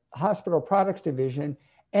the hospital products division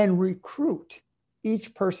and recruit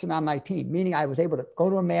each person on my team, meaning I was able to go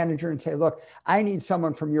to a manager and say, look, I need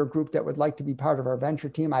someone from your group that would like to be part of our venture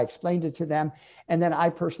team. I explained it to them. And then I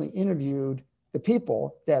personally interviewed the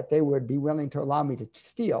people that they would be willing to allow me to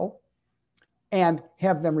steal and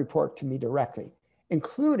have them report to me directly,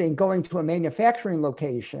 including going to a manufacturing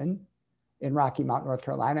location in Rocky Mount, North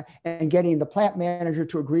Carolina, and getting the plant manager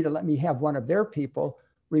to agree to let me have one of their people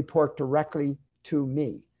report directly to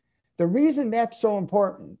me. The reason that's so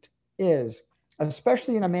important is,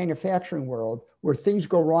 especially in a manufacturing world where things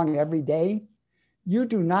go wrong every day, you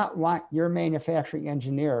do not want your manufacturing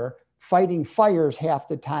engineer fighting fires half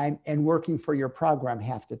the time and working for your program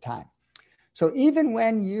half the time. So even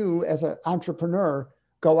when you as an entrepreneur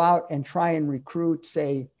go out and try and recruit,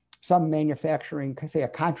 say, some manufacturing, say a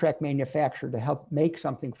contract manufacturer to help make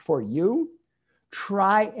something for you,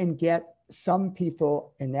 try and get some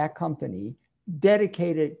people in that company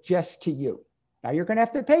dedicated just to you. Now you're going to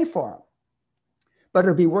have to pay for them, but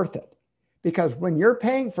it'll be worth it, because when you're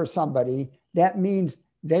paying for somebody, that means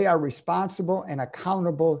they are responsible and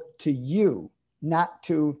accountable to you, not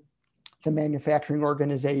to the manufacturing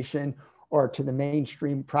organization or to the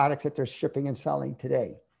mainstream products that they're shipping and selling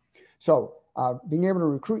today. So being able to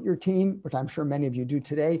recruit your team, which I'm sure many of you do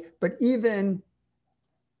today, but even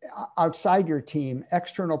outside your team,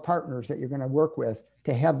 external partners that you're going to work with,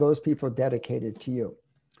 to have those people dedicated to you.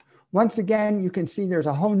 Once again, you can see there's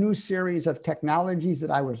a whole new series of technologies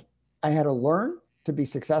that I had to learn to be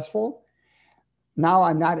successful. Now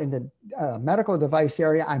I'm not in the medical device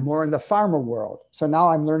area, I'm more in the pharma world. So now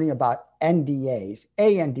I'm learning about NDAs,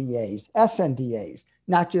 ANDAs, SNDAs,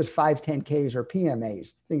 not just 510Ks or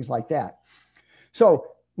PMAs, things like that. So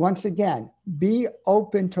once again, be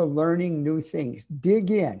open to learning new things,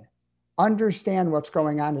 dig in, understand what's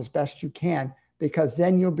going on as best you can, because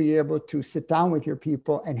then you'll be able to sit down with your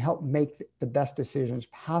people and help make the best decisions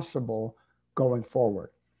possible going forward.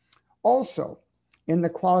 Also, in the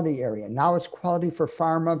quality area, now it's quality for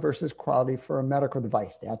pharma versus quality for a medical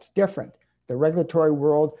device. That's different. The regulatory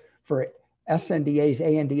world for SNDAs,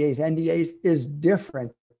 ANDAs, NDAs is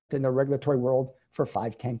different than the regulatory world for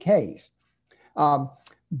 510Ks.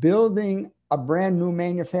 Building a brand new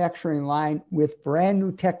manufacturing line with brand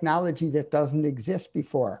new technology that doesn't exist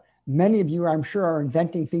before. Many of you, I'm sure, are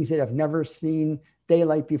inventing things that have never seen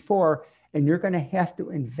daylight before, and you're going to have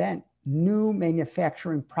to invent new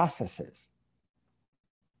manufacturing processes.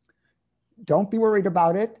 Don't be worried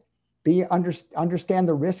about it. Understand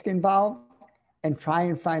the risk involved and try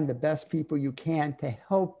and find the best people you can to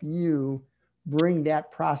help you bring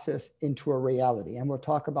that process into a reality. And we'll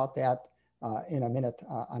talk about that in a minute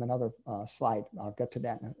on another slide. I'll get to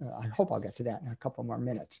that. I hope I'll get to that in a couple more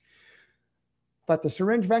minutes. But the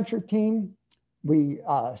syringe venture team, we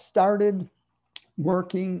started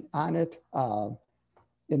working on it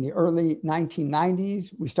in the early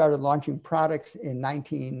 1990s. We started launching products in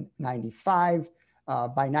 1995.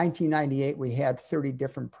 By 1998, we had 30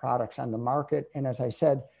 different products on the market. And as I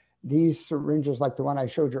said, these syringes, like the one I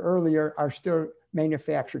showed you earlier, are still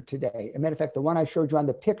manufactured today. As a matter of fact, the one I showed you on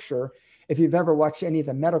the picture, if you've ever watched any of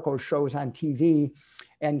the medical shows on TV,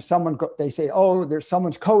 and they say, oh, there's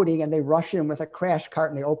someone's coding, and they rush in with a crash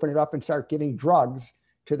cart and they open it up and start giving drugs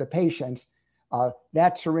to the patients.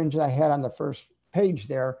 That syringe that I had on the first page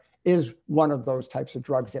there is one of those types of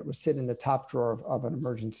drugs that would sit in the top drawer of an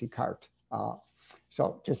emergency cart.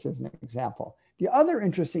 So just as an example. The other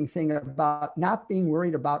interesting thing about not being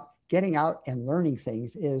worried about getting out and learning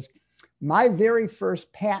things is my very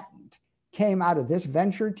first patent came out of this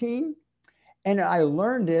venture team, and I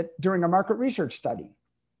learned it during a market research study.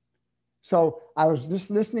 So I was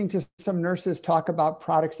just listening to some nurses talk about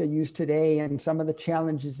products they use today and some of the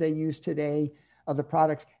challenges they use today of the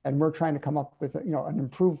products, and we're trying to come up with an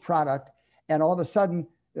improved product. And all of a sudden,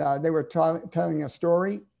 they were telling a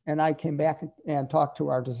story, and I came back and talked to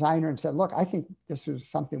our designer and said, look, I think this is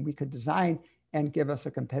something we could design and give us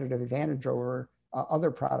a competitive advantage over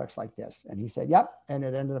other products like this. And he said, yep, and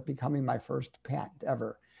it ended up becoming my first patent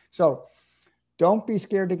ever. So don't be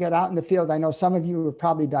scared to get out in the field. I know some of you have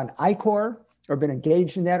probably done ICOR or been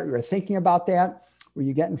engaged in that, or you're thinking about that, where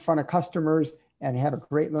you get in front of customers and have a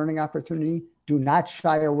great learning opportunity. Do not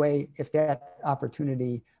shy away if that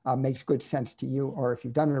opportunity makes good sense to you, or if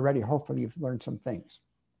you've done it already, hopefully you've learned some things.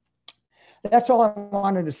 That's all I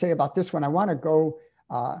wanted to say about this one. I want to go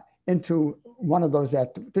into one of those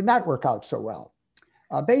that did not work out so well.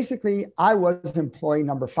 Basically, I was employee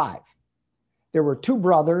number 5. There were 2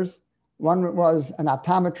 brothers. One was an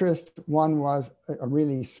optometrist, one was a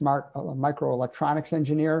really smart microelectronics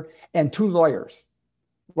engineer, and 2 lawyers.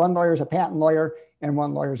 One lawyer is a patent lawyer, and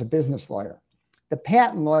one lawyer is a business lawyer. The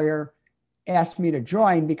patent lawyer asked me to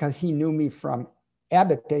join because he knew me from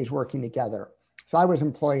Abbott days working together. So I was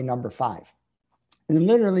employee number 5. And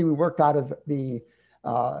literally we worked out of the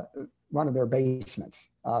one of their basements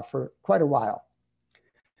for quite a while.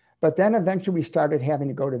 But then eventually we started having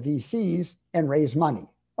to go to VCs and raise money.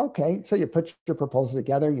 Okay, so you put your proposal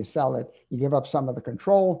together, you sell it, you give up some of the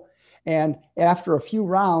control. And after a few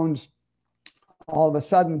rounds, all of a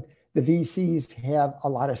sudden, the VCs have a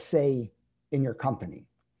lot of say in your company.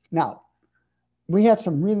 Now, we had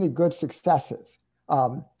some really good successes.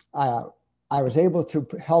 I was able to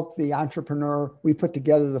help the entrepreneur. We put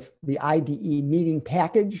together the IDE meeting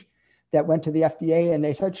package that went to the FDA, and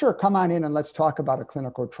they said, sure, come on in and let's talk about a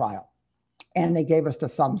clinical trial. And they gave us the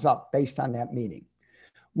thumbs up based on that meeting.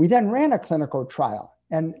 We then ran a clinical trial.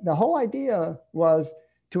 And the whole idea was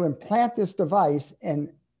to implant this device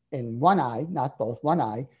in one eye, not both, one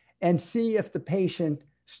eye, and see if the patient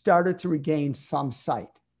started to regain some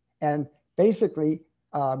sight. And basically,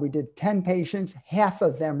 we did 10 patients, half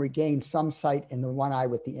of them regained some sight in the one eye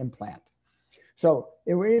with the implant. So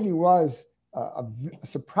it really was a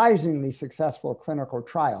surprisingly successful clinical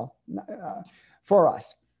trial for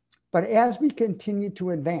us. But as we continued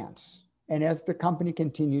to advance and as the company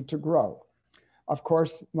continued to grow, of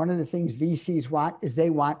course, one of the things VCs want is they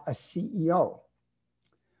want a CEO.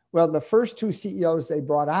 Well, the first two CEOs they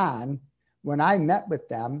brought on, when I met with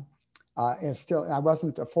them, and I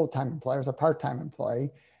wasn't a full-time employee, I was a part-time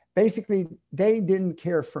employee. Basically, they didn't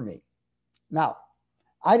care for me. Now,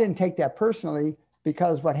 I didn't take that personally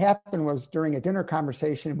because what happened was during a dinner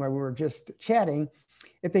conversation where we were just chatting,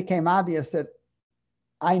 it became obvious that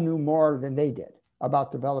I knew more than they did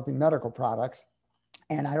about developing medical products.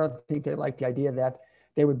 And I don't think they liked the idea that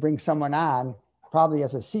they would bring someone on, probably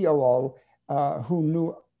as a COO, who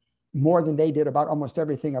knew more than they did about almost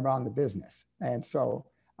everything around the business. And so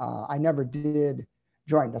I never did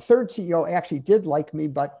join. The third CEO actually did like me,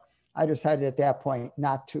 but I decided at that point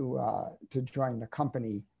not to join the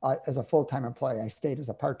company as a full-time employee. I stayed as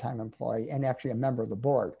a part-time employee and actually a member of the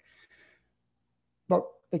board. But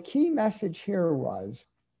the key message here was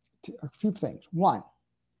a few things. One,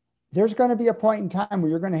 there's going to be a point in time where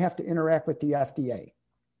you're going to have to interact with the FDA.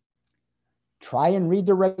 Try and read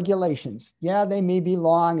the regulations. Yeah, they may be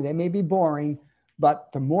long, they may be boring,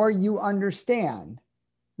 but the more you understand,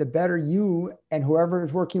 the better you and whoever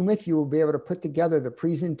is working with you will be able to put together the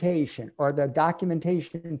presentation or the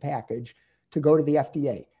documentation package to go to the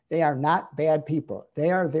FDA. They are not bad people.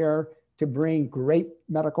 They are there to bring great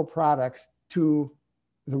medical products to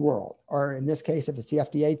the world, or in this case, if it's the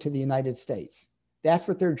FDA, to the United States. That's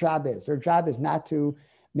what their job is. Their job is not to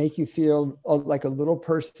make you feel like a little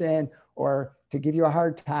person or to give you a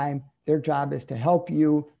hard time. Their job is to help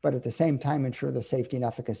you, but at the same time, ensure the safety and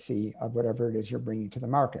efficacy of whatever it is you're bringing to the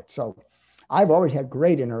market. So I've always had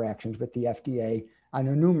great interactions with the FDA on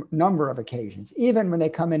a number of occasions, even when they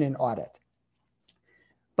come in and audit.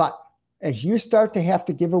 But as you start to have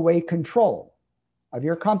to give away control of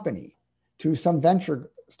your company to some venture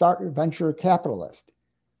capitalist,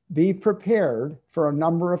 be prepared for a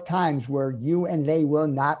number of times where you and they will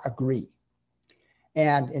not agree.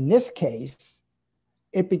 And in this case,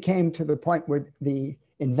 it became to the point where the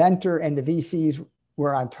inventor and the VCs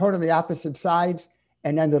were on totally opposite sides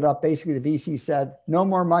and ended up basically the VC said, no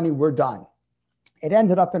more money, we're done. It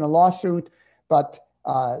ended up in a lawsuit, but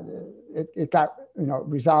it got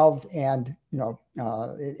resolved and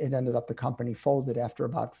it ended up the company folded after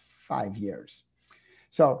about 5 years.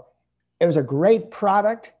 So it was a great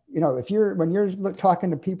product. When you're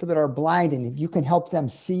talking to people that are blind and if you can help them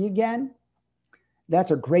see again,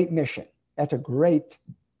 that's a great mission. That's a great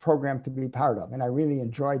program to be part of. And I really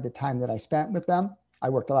enjoyed the time that I spent with them. I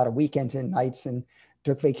worked a lot of weekends and nights and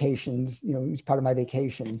took vacations, it was part of my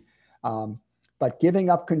vacation. But giving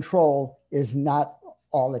up control is not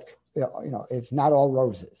all it's not all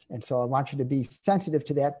roses. And so I want you to be sensitive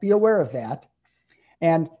to that, be aware of that.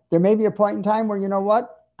 And there may be a point in time where,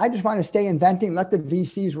 I just want to stay inventing, let the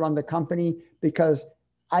VCs run the company because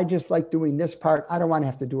I just like doing this part. I don't want to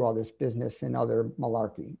have to do all this business and other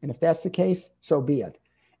malarkey. And if that's the case, so be it.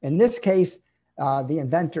 In this case, the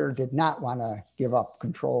inventor did not want to give up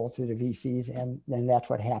control to the VCs, and then that's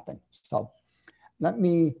what happened. So let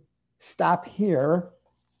me stop here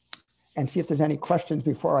and see if there's any questions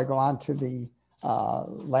before I go on to the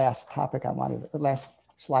last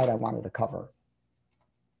slide I wanted to cover.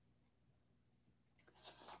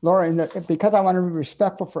 Laura, because I want to be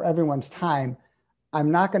respectful for everyone's time, I'm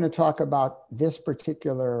not going to talk about this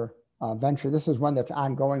particular venture. This is one that's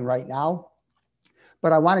ongoing right now,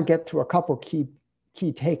 but I want to get to a couple key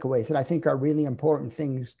takeaways that I think are really important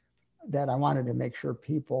things that I wanted to make sure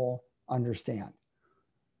people understand.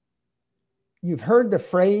 You've heard the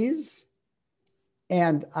phrase,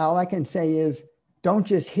 and all I can say is, don't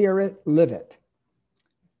just hear it, live it.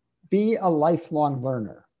 Be a lifelong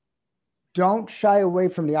learner. Don't shy away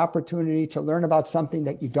from the opportunity to learn about something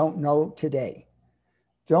that you don't know today.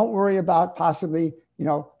 Don't worry about possibly,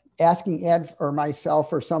 asking Ed or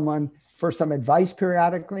myself or someone for some advice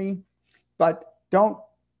periodically, but don't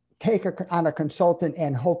take on a consultant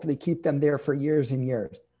and hopefully keep them there for years and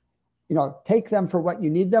years. Take them for what you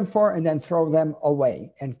need them for and then throw them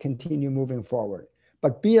away and continue moving forward.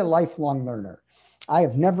 But be a lifelong learner. I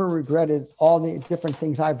have never regretted all the different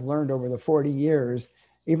things I've learned over the 40 years.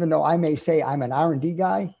 Even though I may say I'm an R&D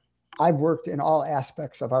guy, I've worked in all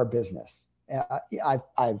aspects of our business.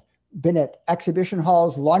 I've been at exhibition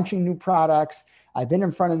halls launching new products. I've been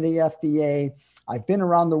in front of the FDA. I've been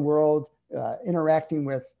around the world interacting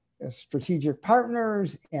with strategic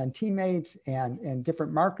partners and teammates and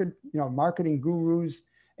different marketing gurus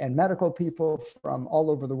and medical people from all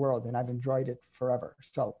over the world. And I've enjoyed it forever.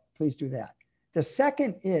 So please do that. The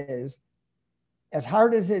second is, as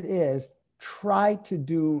hard as it is, try to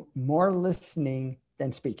do more listening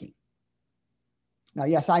than speaking. Now,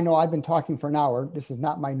 yes, I know I've been talking for an hour. This is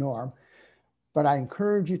not my norm, but I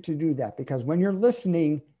encourage you to do that, because when you're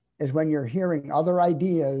listening is when you're hearing other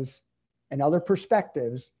ideas and other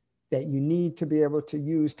perspectives that you need to be able to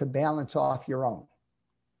use to balance off your own.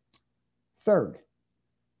 Third,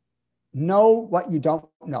 know what you don't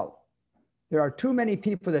know. There are too many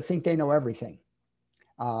people that think they know everything.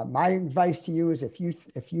 My advice to you is if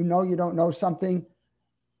you know you don't know something,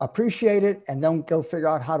 appreciate it and then go figure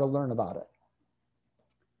out how to learn about it.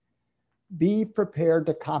 Be prepared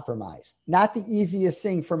to compromise. Not the easiest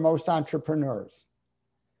thing for most entrepreneurs,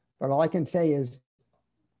 but all I can say is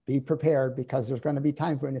be prepared, because there's going to be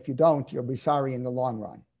times when if you don't, you'll be sorry in the long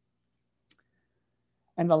run.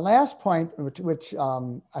 And the last point, which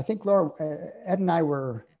I think Laura, Ed and I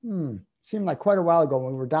were, seemed like quite a while ago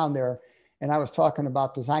when we were down there, and I was talking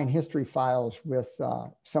about design history files with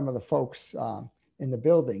some of the folks in the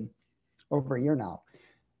building over a year now.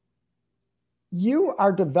 You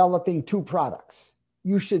are developing two products.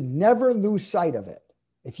 You should never lose sight of it.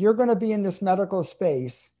 If you're going to be in this medical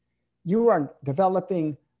space, you are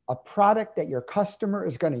developing a product that your customer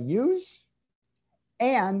is going to use,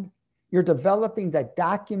 and you're developing the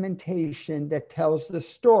documentation that tells the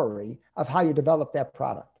story of how you develop that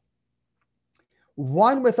product.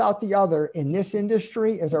 One without the other in this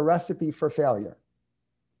industry is a recipe for failure.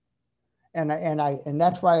 And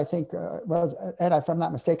that's why I think, well, Ed, if I'm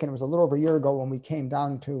not mistaken, it was a little over a year ago when we came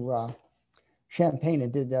down to Champaign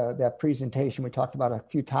and did that presentation. We talked about a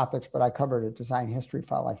few topics, but I covered a design history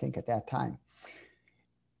file, I think, at that time.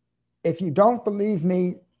 If you don't believe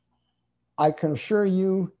me, I can assure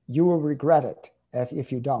you, you will regret it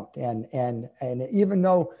if you don't. And even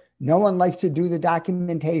though no one likes to do the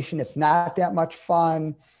documentation, it's not that much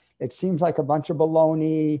fun. It seems like a bunch of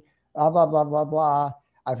baloney, blah, blah, blah, blah, blah.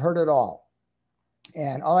 I've heard it all.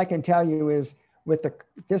 And all I can tell you is with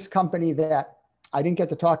this company that I didn't get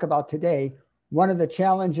to talk about today, one of the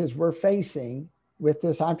challenges we're facing with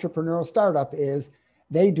this entrepreneurial startup is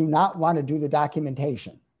they do not want to do the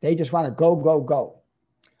documentation. They just want to go, go, go.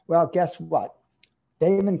 Well, guess what?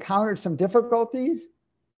 They've encountered some difficulties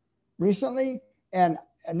recently. And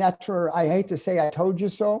that's where I hate to say I told you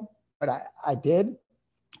so, but I did,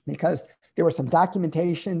 because there was some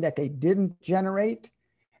documentation that they didn't generate.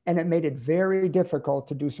 And it made it very difficult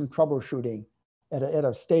to do some troubleshooting at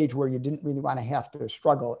a stage where you didn't really want to have to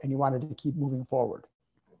struggle and you wanted to keep moving forward.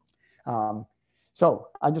 So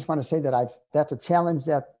I just want to say that that's a challenge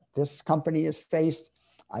that this company has faced.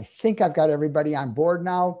 I think I've got everybody on board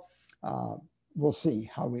now. We'll see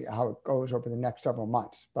how it goes over the next several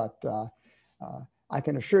months. But I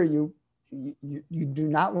can assure you, you do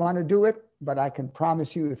not want to do it, but I can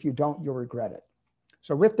promise you if you don't, you'll regret it.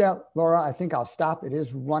 So with that, Laura, I think I'll stop. It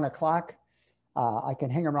is 1 o'clock. I can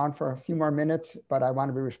hang around for a few more minutes, but I want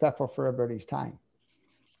to be respectful for everybody's time.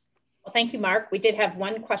 Well, thank you, Mark. We did have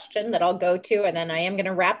one question that I'll go to, and then I am going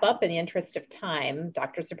to wrap up in the interest of time.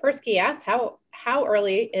 Dr. Sapersky asked, how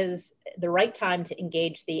early is the right time to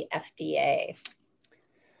engage the FDA?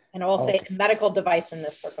 And I'll say medical device in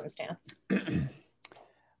this circumstance.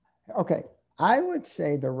 Okay, I would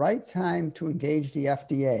say the right time to engage the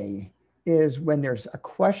FDA is when there's a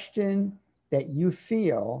question that you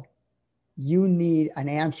feel you need an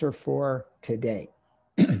answer for today.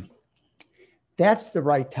 That's the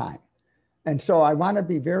right time. And so I want to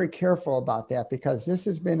be very careful about that, because this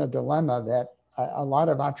has been a dilemma that a lot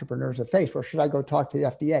of entrepreneurs have faced. Or should I go talk to the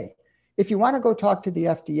FDA? If you want to go talk to the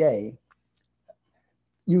FDA,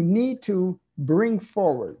 you need to bring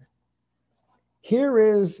forward, here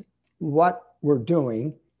is what we're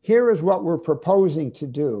doing. Here is what we're proposing to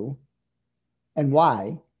do and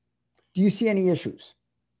why. Do you see any issues?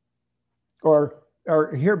 Or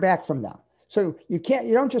hear back from them. So you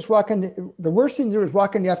don't just walk in. The worst thing to do is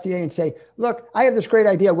walk in the FDA and say, look, I have this great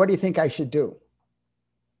idea. What do you think I should do?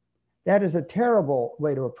 That is a terrible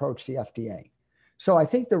way to approach the FDA. So I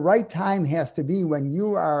think the right time has to be when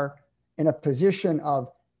you are in a position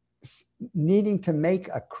of needing to make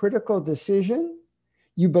a critical decision.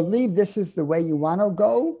 You believe this is the way you want to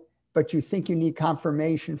go, but you think you need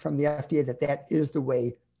confirmation from the FDA that that is the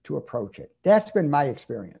way to approach it. That's been my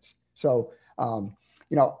experience. So,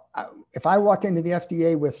 if I walk into the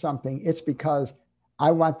FDA with something, it's because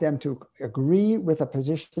I want them to agree with a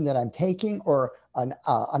position that I'm taking or an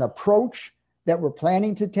approach that we're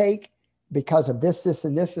planning to take because of this, this,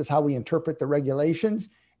 and this is how we interpret the regulations.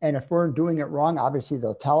 And if we're doing it wrong, obviously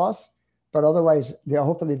they'll tell us. But otherwise,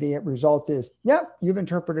 hopefully the result is, yep, you've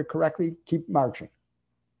interpreted correctly, keep marching.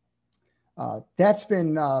 That's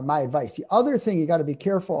been my advice. The other thing you got to be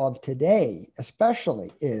careful of today,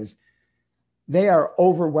 especially, is they are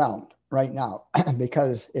overwhelmed right now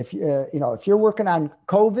because if you're working on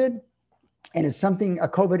COVID and it's something, a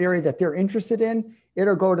COVID area that they're interested in,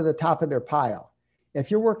 it'll go to the top of their pile. If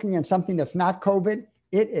you're working on something that's not COVID,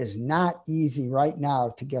 it is not easy right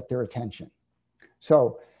now to get their attention.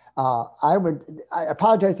 So I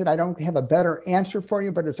apologize that I don't have a better answer for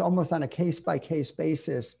you, but it's almost on a case-by-case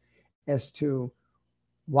basis as to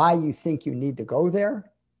why you think you need to go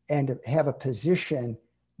there and to have a position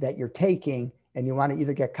that you're taking, and you want to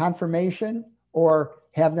either get confirmation or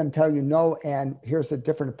have them tell you no, and here's a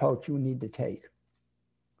different approach you need to take.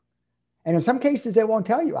 And in some cases, they won't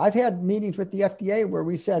tell you. I've had meetings with the FDA where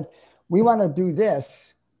we said, we want to do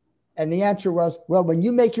this. And the answer was, well, when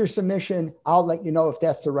you make your submission, I'll let you know if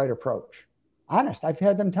that's the right approach. Honest, I've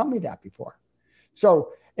had them tell me that before.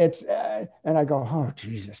 So it's, and I go, oh,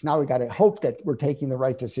 Jesus, now we got to hope that we're taking the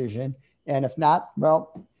right decision. And if not,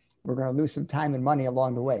 well, we're going to lose some time and money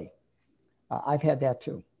along the way. I've had that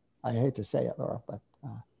too. I hate to say it, Laura, but.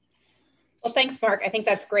 Well, thanks, Mark. I think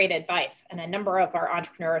that's great advice. And a number of our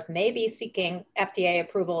entrepreneurs may be seeking FDA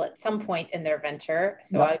approval at some point in their venture.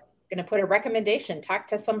 So yep. I'm going to put a recommendation. Talk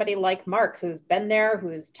to somebody like Mark, who's been there,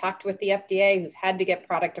 who's talked with the FDA, who's had to get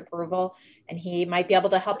product approval, and he might be able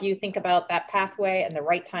to help you think about that pathway and the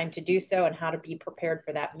right time to do so and how to be prepared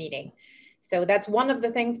for that meeting. So that's one of the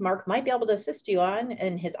things Mark might be able to assist you on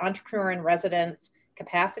in his entrepreneur in residence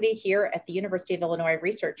capacity here at the University of Illinois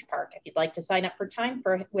Research Park. If you'd like to sign up for time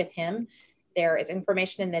with him, there is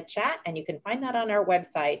information in the chat, and you can find that on our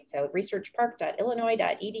website. So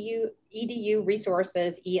researchpark.illinois.edu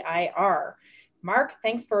resources EIR. Mark,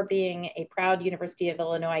 thanks for being a proud University of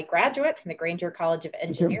Illinois graduate from the Granger College of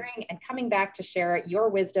Engineering and coming back to share your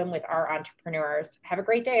wisdom with our entrepreneurs. Have a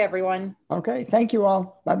great day, everyone. Okay, thank you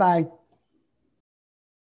all. Bye-bye.